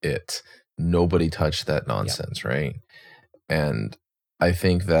that was it. Nobody touched that nonsense, right? And I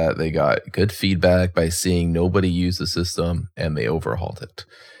think that they got good feedback by seeing nobody use the system, and they overhauled it.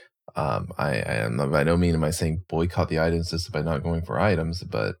 I am by no means am I saying boycott the item system by not going for items,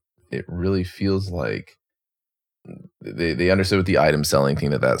 but it really feels like they understood with the item selling thing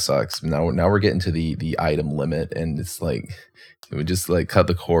that sucks. Now we're getting to the item limit, and it's like it would just like cut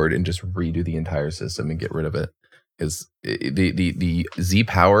the cord and just redo the entire system and get rid of it. Because the Z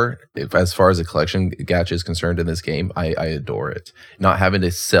power, as far as the collection gacha is concerned in this game, I adore it. Not having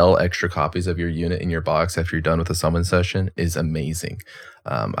to sell extra copies of your unit in your box after you're done with a summon session is amazing.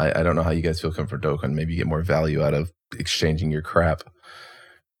 I don't know how you guys feel coming for Dokkan. Maybe you get more value out of exchanging your crap.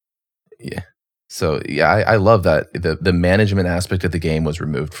 Yeah. So yeah, I love that the management aspect of the game was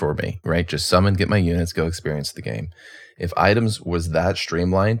removed for me, right? Just summon, get my units, go experience the game. If items was that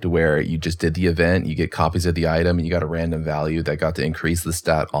streamlined to where you just did the event, you get copies of the item, and you got a random value that got to increase the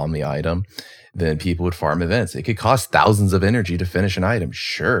stat on the item, then people would farm events. It could cost thousands of energy to finish an item,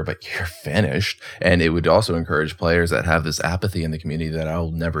 sure, but you're finished. And it would also encourage players that have this apathy in the community that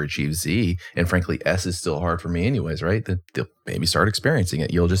I'll never achieve Z. And frankly, S is still hard for me anyways, right? That they'll maybe start experiencing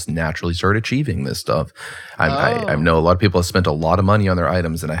it. You'll just naturally start achieving this stuff. I know a lot of people have spent a lot of money on their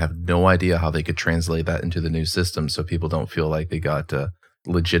items, and I have no idea how they could translate that into the new system so people don't feel like they got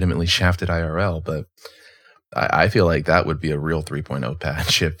legitimately shafted IRL. But I feel like that would be a real 3.0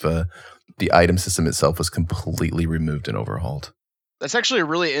 patch if the item system itself was completely removed and overhauled. That's actually a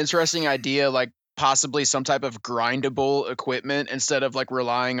really interesting idea, like possibly some type of grindable equipment instead of like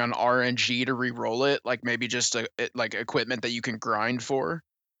relying on RNG to re-roll it, like maybe just like equipment that you can grind for.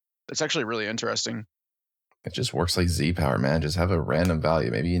 That's actually really interesting. It just works like Z power, man. Just have a random value.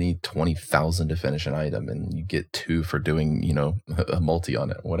 Maybe you need 20,000 to finish an item, and you get 2 for doing, a multi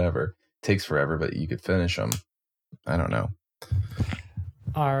on it. Whatever. It takes forever, but you could finish them. I don't know.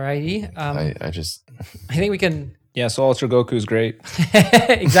 Alrighty. I think we can. Yeah, so Ultra Goku is great.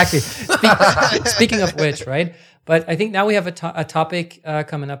 Exactly. Speaking of which, right? But I think now we have a topic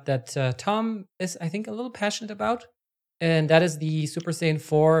coming up that Tom is, I think, a little passionate about. And that is the Super Saiyan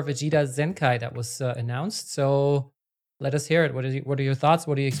 4 Vegeta Zenkai that was announced. So let us hear it. What are your thoughts?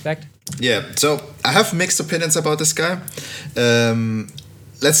 What do you expect? Yeah, so I have mixed opinions about this guy.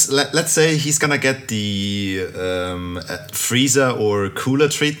 Let's say he's gonna get the Frieza or Cooler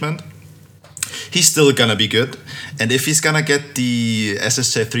treatment. He's still gonna be good. And if he's gonna get the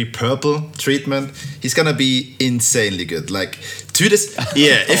SSJ3 Purple treatment, he's gonna be insanely good. Like to this,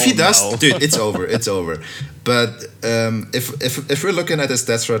 yeah. If he does, dude, it's over. It's over. But if we're looking at his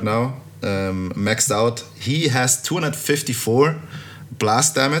stats right now, maxed out, he has 254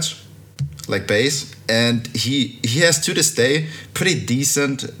 blast damage, like base, and he has to this day pretty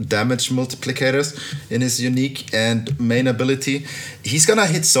decent damage multiplicators in his unique and main ability. He's gonna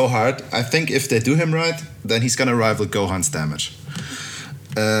hit so hard. I think if they do him right, then he's gonna rival Gohan's damage.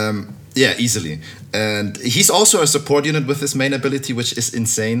 Yeah, easily. And he's also a support unit with his main ability, which is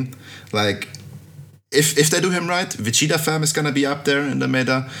insane. Like, if they do him right, Vegeta Fam is gonna be up there in the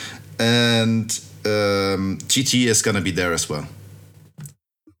meta, and GT is gonna be there as well.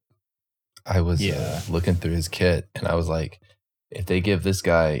 I was looking through his kit, and I was like, if they give this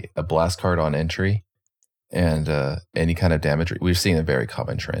guy a blast card on entry and any kind of damage, we've seen a very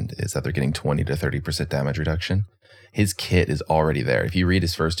common trend is that they're getting 20 to 30% damage reduction. His kit is already there. If you read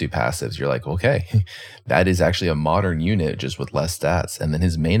his first 2 passives, you're like, okay, that is actually a modern unit just with less stats. And then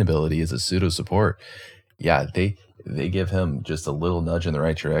his main ability is a pseudo support. Yeah, they give him just a little nudge in the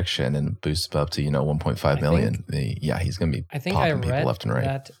right direction and boost him up to 1.5 million. He's gonna be. I think I popping people left and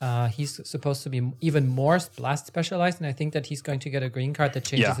right. That he's supposed to be even more blast specialized, and I think that he's going to get a green card that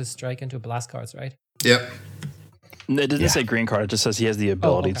changes his strike into blast cards, right? Yep. It doesn't say green card. It just says he has the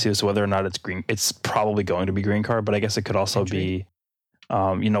ability to. So whether or not it's green, it's probably going to be green card. But I guess it could also be,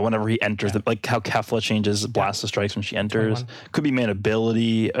 whenever he enters, like how Kefla changes blast to strikes when she enters. 21. Could be main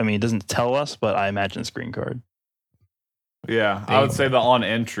ability. I mean, it doesn't tell us, but I imagine it's green card. Yeah, I would say the on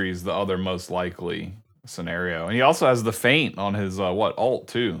entry is the other most likely scenario, and he also has the feint on his ult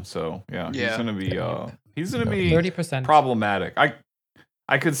too. So he's gonna be 30% problematic.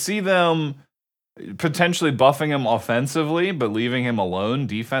 I could see them potentially buffing him offensively, but leaving him alone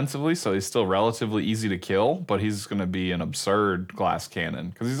defensively, so he's still relatively easy to kill. But he's going to be an absurd glass cannon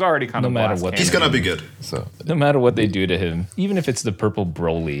because he's already kind of glass cannon. He's going to be good. So no matter what they do to him, even if it's the purple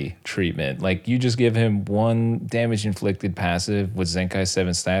Broly treatment, like you just give him 1 damage inflicted passive with Zenkai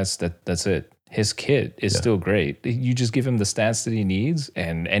 7 stats, that's it. his kit is still great. You just give him the stats that he needs,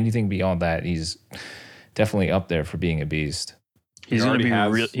 and anything beyond that, he's definitely up there for being a beast. He's going to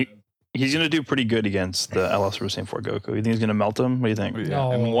be he's going to do pretty good against the LF Super Saiyan 4 Goku. You think he's going to melt him? What do you think?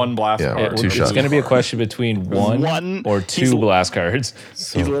 No. And one blast card. It's going to be a question between one or two blast cards.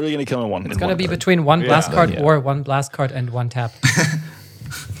 He's literally going to kill him one. It's going to be between one blast card or one blast card and one tap.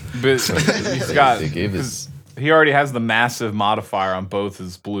 But he's got. He already has the massive modifier on both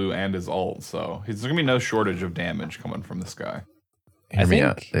his blue and his ult, so there's gonna be no shortage of damage coming from this guy. Hear me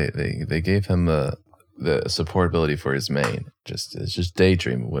out. They gave him the support ability for his main. It's just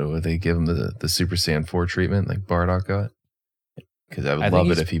daydream. Would they give him the Super Saiyan 4 treatment like Bardock got? Because I would love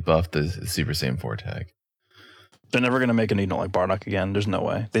it if he buffed the Super Saiyan 4 tag. They're never gonna make a Needle like Bardock again. There's no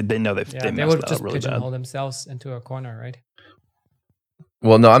way. They know they they messed would that just up really pigeonhole bad. themselves into a corner, right?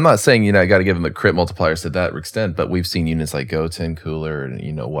 Well, no, I'm not saying I got to give him the crit multipliers to that extent, but we've seen units like Goten, Cooler, and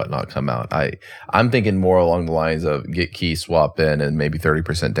whatnot come out. I'm thinking more along the lines of get key, swap in, and maybe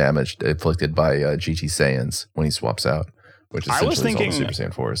 30% damage inflicted by GT Saiyans when he swaps out, which essentially is all the Super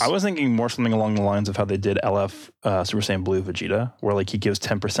Saiyan 4s. I was thinking more something along the lines of how they did LF Super Saiyan Blue Vegeta, where like he gives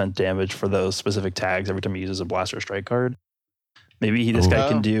 10% damage for those specific tags every time he uses a blaster strike card. Maybe this guy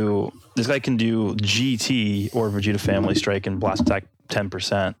can do GT or Vegeta Family Strike and blast attack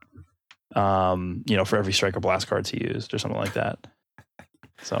 10%. For every strike or blast cards he used or something like that.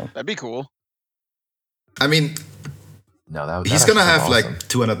 So that'd be cool. I mean, he's gonna have awesome. like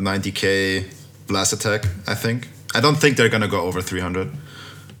 290k blast attack. I think. I don't think they're gonna go over 300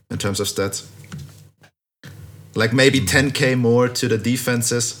 in terms of stats. Like maybe 10k more to the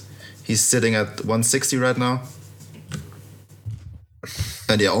defenses. He's sitting at 160 right now.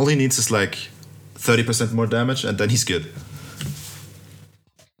 And yeah, all he needs is like 30% more damage, and then he's good.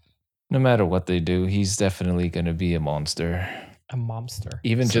 No matter what they do, he's definitely going to be a monster. A monster.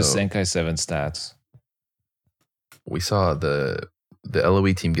 Even just Zenkai 7 stats. We saw the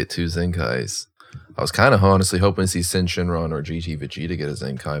LOE team get 2 Zenkais. I was kind of honestly hoping to see Sin Shinron or GT Vegeta get a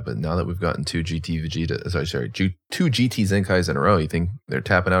Zenkai, but now that we've gotten 2 GT Vegeta, two GT Zenkais in a row, you think they're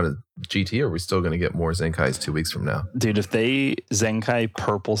tapping out a GT, or are we still going to get more Zenkais 2 weeks from now? dude, if they Zenkai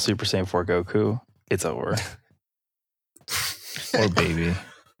purple Super Saiyan 4 Goku, it's over. Or baby.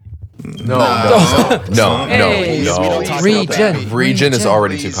 No. Hey, Regen is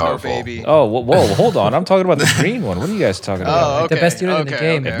already too Please, no powerful. baby. Oh, whoa, hold on. I'm talking about the green one. What are you guys talking about? The best unit in the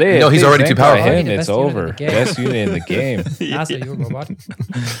game. If they- No, if he's they already too Zenkai powerful. Him, The it's best unit in over. the game. Best unit in the game. NASA, you robot.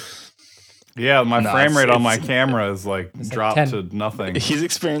 Yeah, my No, frame rate on it's- my camera is like like dropped 10. to nothing. He's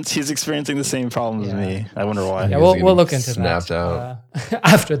experiencing the same problem as me. I wonder why. Yeah, He's we'll getting look into snapped that out.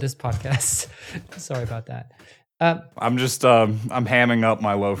 after this podcast. Sorry about that. I'm just I'm hamming up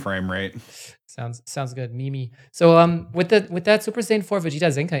my low frame rate. Sounds good, Mimi. So with that Super Saiyan 4 Vegeta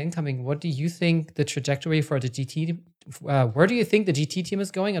Zenkai incoming, what do you think the trajectory for the GT? Where do you think the GT team is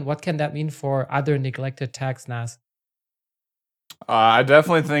going, and what can that mean for other neglected tags, Nas? I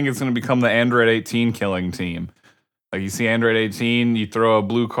definitely think it's going to become the Android 18 killing team. Like you see Android 18, you throw a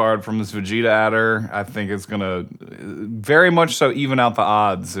blue card from this Vegeta adder. I think it's going to very much so even out the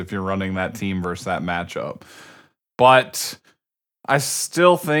odds if you're running that team versus that matchup. But I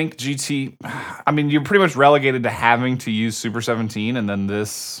still think GT, I mean, you're pretty much relegated to having to use Super 17 and then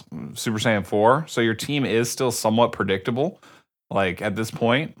this Super Saiyan 4. So your team is still somewhat predictable. Like at this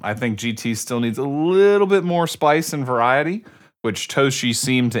point, I think GT still needs a little bit more spice and variety, which Toshi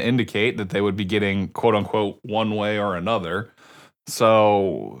seemed to indicate that they would be getting quote unquote one way or another.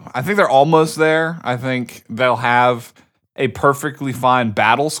 So I think they're almost there. I think they'll have a perfectly fine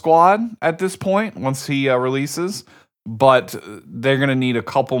battle squad at this point once he releases. But they're going to need a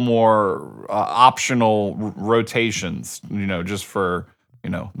couple more optional rotations, just for,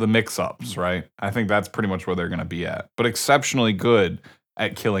 the mix-ups, right? I think that's pretty much where they're going to be at. But exceptionally good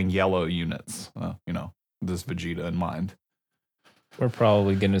at killing yellow units, this Vegeta in mind. We're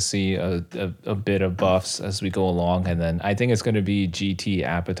probably going to see a bit of buffs as we go along, and then I think it's going to be GT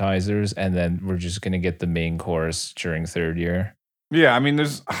appetizers, and then we're just going to get the main course during third year. Yeah, I mean,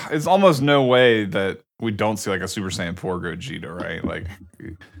 it's almost no way that we don't see like a Super Saiyan 4 Gogeta, right? Like,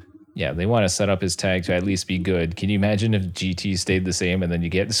 yeah, they want to set up his tag to at least be good. Can you imagine if GT stayed the same and then you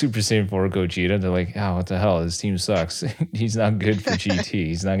get the Super Saiyan 4 Gogeta? They're like, oh, what the hell? This team sucks. He's not good for GT.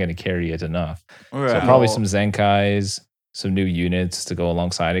 He's not going to carry it enough. So probably some Zenkais, some new units to go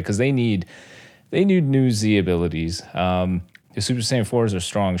alongside it because they need new Z abilities. The Super Saiyan 4s are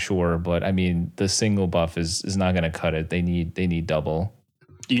strong, sure, but I mean the single buff is not going to cut it. They need double.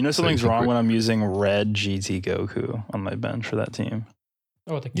 You know something's wrong when I'm using red GT Goku on my bench for that team.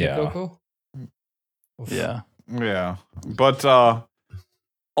 Oh, the Kid Goku? Yeah. Yeah. But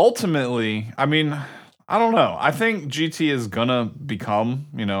ultimately, I mean, I don't know. I think GT is gonna become,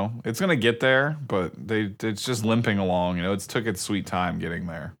 it's gonna get there, but it's just limping along. It's took its sweet time getting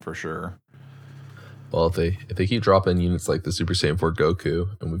there for sure. Well, if they keep dropping units like the Super Saiyan 4 Goku,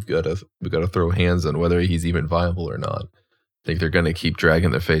 and we've got to throw hands on whether he's even viable or not, I think they're gonna keep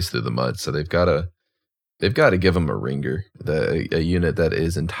dragging their face through the mud. So they've got to give him a ringer, a unit that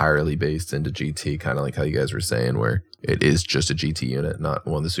is entirely based into GT, kind of like how you guys were saying, where it is just a GT unit, not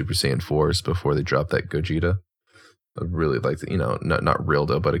one of the Super Saiyan 4s before they drop that Gogeta. I'd really like to, not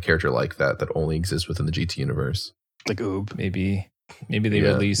Rildo, but a character like that only exists within the GT universe. Like Oob. Maybe they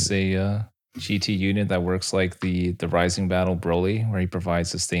release a GT unit that works like the Rising Battle Broly, where he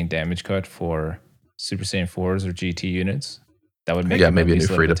provides sustained damage cut for Super Saiyan 4s or GT units. That would make maybe a new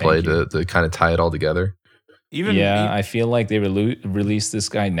free to play to kind of tie it all together. I feel like they released this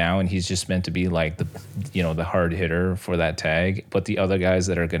guy now, and he's just meant to be like the hard hitter for that tag. But the other guys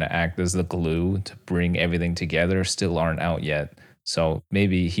that are going to act as the glue to bring everything together still aren't out yet. So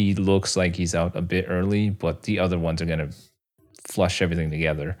maybe he looks like he's out a bit early, but the other ones are going to flush everything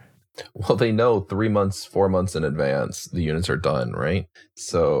together. Well, they know 3 months, 4 months in advance the units are done, right?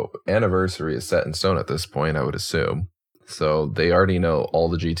 So anniversary is set in stone at this point, I would assume. So they already know all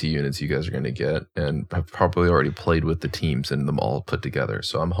the GT units you guys are going to get, and have probably already played with the teams and them all put together.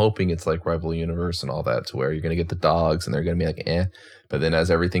 So I'm hoping it's like Rival Universe and all that, to where you're going to get the dogs and they're going to be like, eh. But then as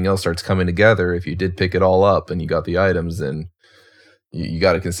everything else starts coming together, if you did pick it all up and you got the items, then you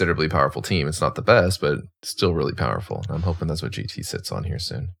got a considerably powerful team. It's not the best, but still really powerful. I'm hoping that's what GT sits on here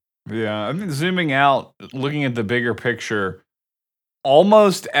soon. Yeah, I mean, zooming out, looking at the bigger picture,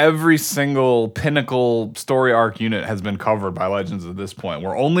 almost every single pinnacle story arc unit has been covered by Legends at this point.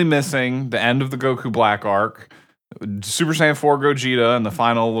 We're only missing the end of the Goku Black arc, Super Saiyan 4 Gogeta, and the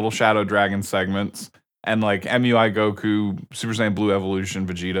final little Shadow Dragon segments, and like MUI Goku, Super Saiyan Blue Evolution,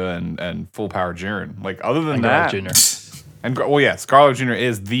 Vegeta, and Full Power Jiren. Like, other than that, Jr. And Scarlet Jr.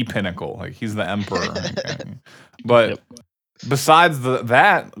 is the pinnacle. Like, he's the emperor. But besides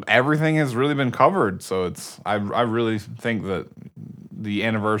that, everything has really been covered. So I really think that the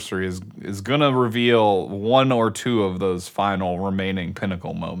anniversary is gonna reveal one or two of those final remaining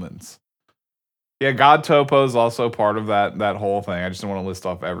pinnacle moments. Yeah, God Topo is also part of that whole thing. I just don't want to list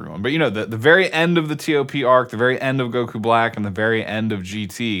off everyone. But the very end of the TOP arc, the very end of Goku Black, and the very end of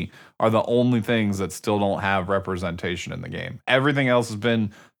GT are the only things that still don't have representation in the game. Everything else has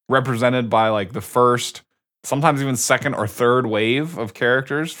been represented by like the first, sometimes even second or third wave of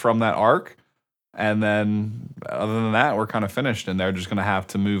characters from that arc. And then other than that, we're kind of finished, and they're just going to have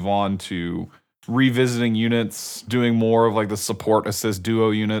to move on to revisiting units, doing more of like the support assist duo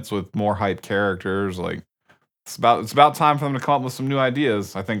units with more hype characters. Like, it's about time for them to come up with some new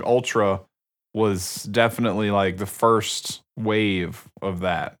ideas. I think Ultra was definitely like the first wave of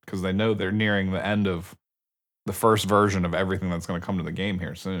that, because they know they're nearing the end of the first version of everything that's going to come to the game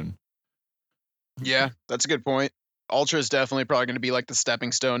here soon. Yeah, that's a good point. Ultra is definitely probably going to be like the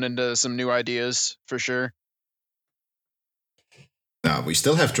stepping stone into some new ideas for sure. No, we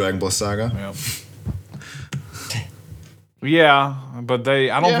still have Dragon Ball Saga. Yeah, but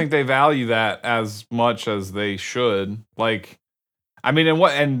I don't think they value that as much as they should. Like, I mean,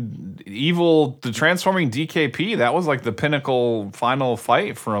 and Evil, the transforming DKP, that was like the pinnacle final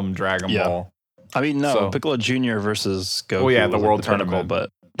fight from Dragon Ball. I mean, no, Piccolo Jr. versus Goku. Oh yeah, the World Pinnacle, Tournament, but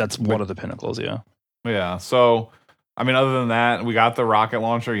that's one of the pinnacles. Yeah. So, I mean, other than that, we got the rocket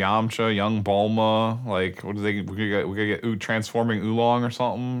launcher, Yamcha, Young Bulma. Like, what do they? We could get transforming Oolong or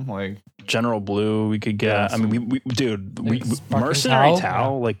something. Like General Blue. We could get. Yeah, I mean, we Mercenary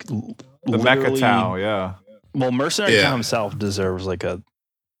Tao, like the Mecha Tao. Yeah. Well, Mercenary Tao himself deserves like a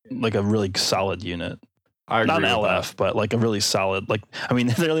really solid unit. I agree. Not an LF, but like a really solid. Like, I mean,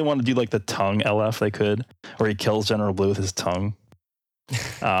 if they really want to do like the tongue LF, they could, where he kills General Blue with his tongue.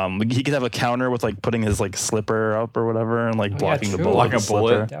 He could have a counter with like putting his like slipper up or whatever, and like blocking the bullet. Like a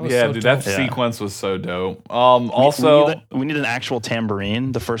bullet. That sequence was so dope. Also, we need an actual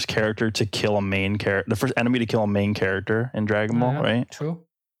Tambourine, the first character to kill a main character, the first enemy to kill a main character in Dragon Ball, right? True.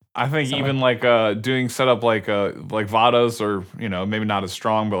 I think even like doing setup like Vados, or maybe not as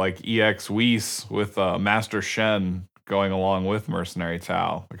strong, but like EX Whis with Master Shen going along with Mercenary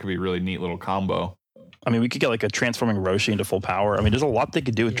Tao. It could be a really neat little combo. I mean, we could get like a transforming Roshi into full power. I mean, there's a lot they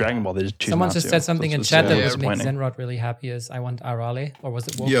could do with Dragon Ball. They just choose Someone not just to. said something in chat that would make Zenrod really happy. Is I want Arale, or was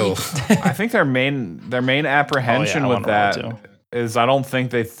it Wookiee? Yo, I think their main apprehension with that is I don't think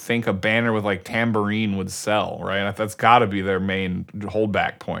they think a banner with like Tambourine would sell, right? That's got to be their main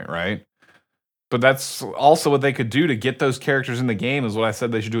holdback point, right? But that's also what they could do to get those characters in the game is what I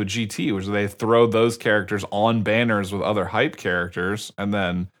said they should do at GT, which is they throw those characters on banners with other hype characters, and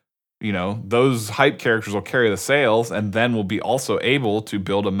then, you know, those hype characters will carry the sales, and then we'll be also able to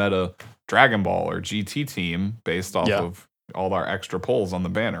build a meta Dragon Ball or GT team based off of all our extra pulls on the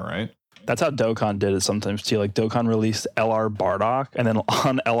banner, right? That's how Dokkan did it sometimes too. Like Dokkan released LR Bardock, and then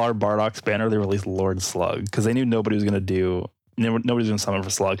on LR Bardock's banner they released Lord Slug because they knew nobody was going to nobody's going to summon for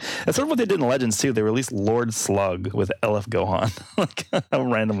Slug. That's sort of what they did in Legends too. They released Lord Slug with LF Gohan. Like how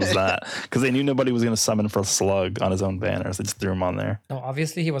random was that? Because they knew nobody was going to summon for Slug on his own banner, so they just threw him on there. No,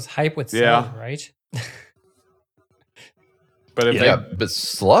 obviously he was hype with Cell, right? But but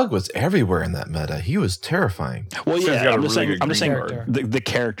Slug was everywhere in that meta. He was terrifying. Well, yeah, I'm just saying character. the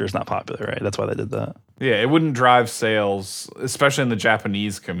character's not popular, right? That's why they did that. Yeah, it wouldn't drive sales, especially in the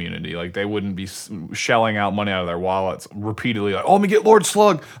Japanese community. Like, they wouldn't be shelling out money out of their wallets repeatedly. Like, oh, let me get Lord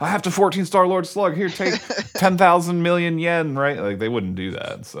Slug. I have to 14-star Lord Slug. Here, take 10,000 million yen, right? Like, they wouldn't do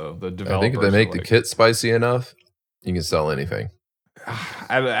that. So the developers, I think if they make the kit spicy enough, you can sell anything.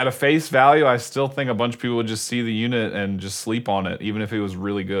 At a face value, I still think a bunch of people would just see the unit and just sleep on it, even if it was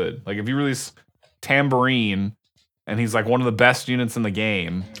really good. Like, if you release Tambourine, and he's like one of the best units in the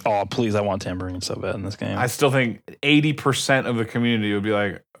game. Oh, please, I want Tambourine so bad in this game. I still think 80% of the community would be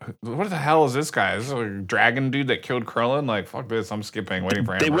like, what the hell is this guy? Is this a dragon dude that killed Krillin? Like, fuck this, I'm skipping, waiting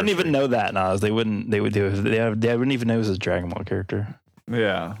for They wouldn't even know that, Nas. They wouldn't even know it was a Dragon Ball character.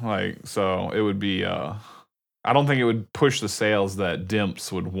 Yeah, like, so it would be, I don't think it would push the sales that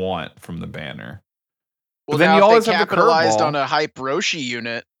Dimps would want from the banner. Well, but then now you always if they have the capitalized curveball. on a hype Roshi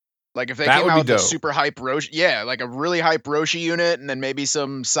unit, like if they That came would out be with a dope. super hype Roshi, yeah, like a really hype Roshi unit, and then maybe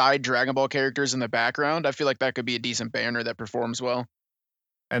some side Dragon Ball characters in the background, I feel like that could be a decent banner that performs well.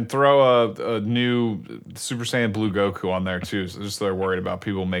 And throw a new Super Saiyan Blue Goku on there too, so just they're worried about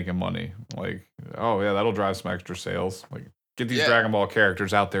people making money. Like, oh yeah, that'll drive some extra sales. Like, get these Dragon Ball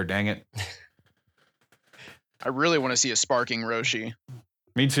characters out there, dang it. I really want to see a sparking Roshi.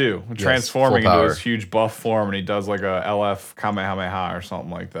 Me too. Yes, Transforming full into power. his huge buff form, and he does like a LF Kamehameha or something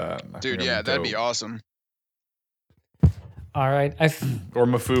like that. I Dude, think yeah, that'd be dope. awesome. All right, Or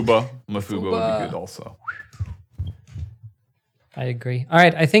Mafuba. Mafuba would be good also. I agree. All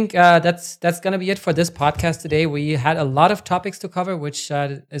right, I think that's gonna be it for this podcast today. We had a lot of topics to cover, which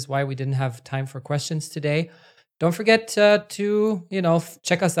is why we didn't have time for questions today. Don't forget to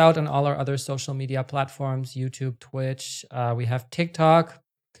check us out on all our other social media platforms: YouTube, Twitch. We have TikTok.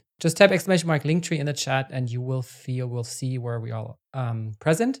 Just type !Linktree in the chat, and you will see where we are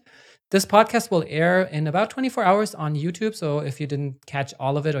present. This podcast will air in about 24 hours on YouTube. So if you didn't catch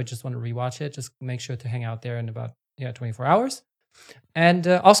all of it or just want to rewatch it, just make sure to hang out there in about 24 hours. And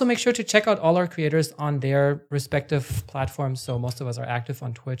also make sure to check out all our creators on their respective platforms. So most of us are active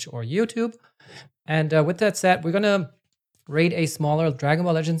on Twitch or YouTube. And with that said, we're going to raid a smaller Dragon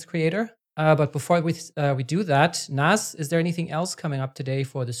Ball Legends creator. But before we do that, Nas, is there anything else coming up today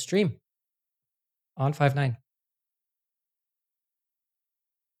for the stream on 5-9?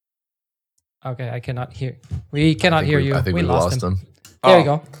 Okay, I cannot hear. We cannot hear you. I think we lost him. There you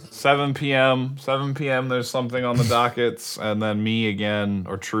go. 7 p.m. 7 p.m. There's something on the dockets, and then me again,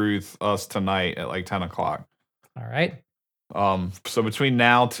 or Truth, us tonight at like 10 o'clock. All right. So between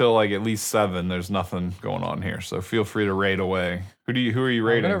now till like at least 7, there's nothing going on here. So feel free to raid away. Who are you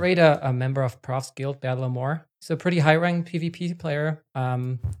raiding? I'm gonna raid a member of Prof's Guild, Battlemore. He's a pretty high-ranked PvP player.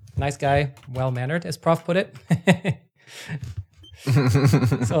 Nice guy, well-mannered, as Prof put it.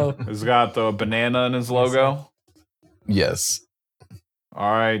 So He's got the banana in his logo. Yes.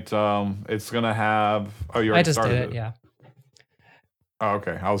 All right. It's gonna have. Oh, you already I just started did it. Yeah. Oh,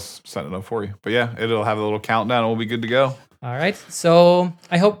 okay. I was setting it up for you, but yeah, it'll have a little countdown, and we'll be good to go. All right. So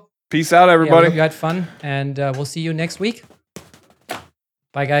I hope Peace out, we everybody. hope you had fun, and we'll see you next week.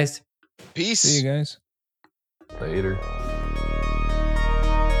 Bye, guys. Peace. See you guys. Later.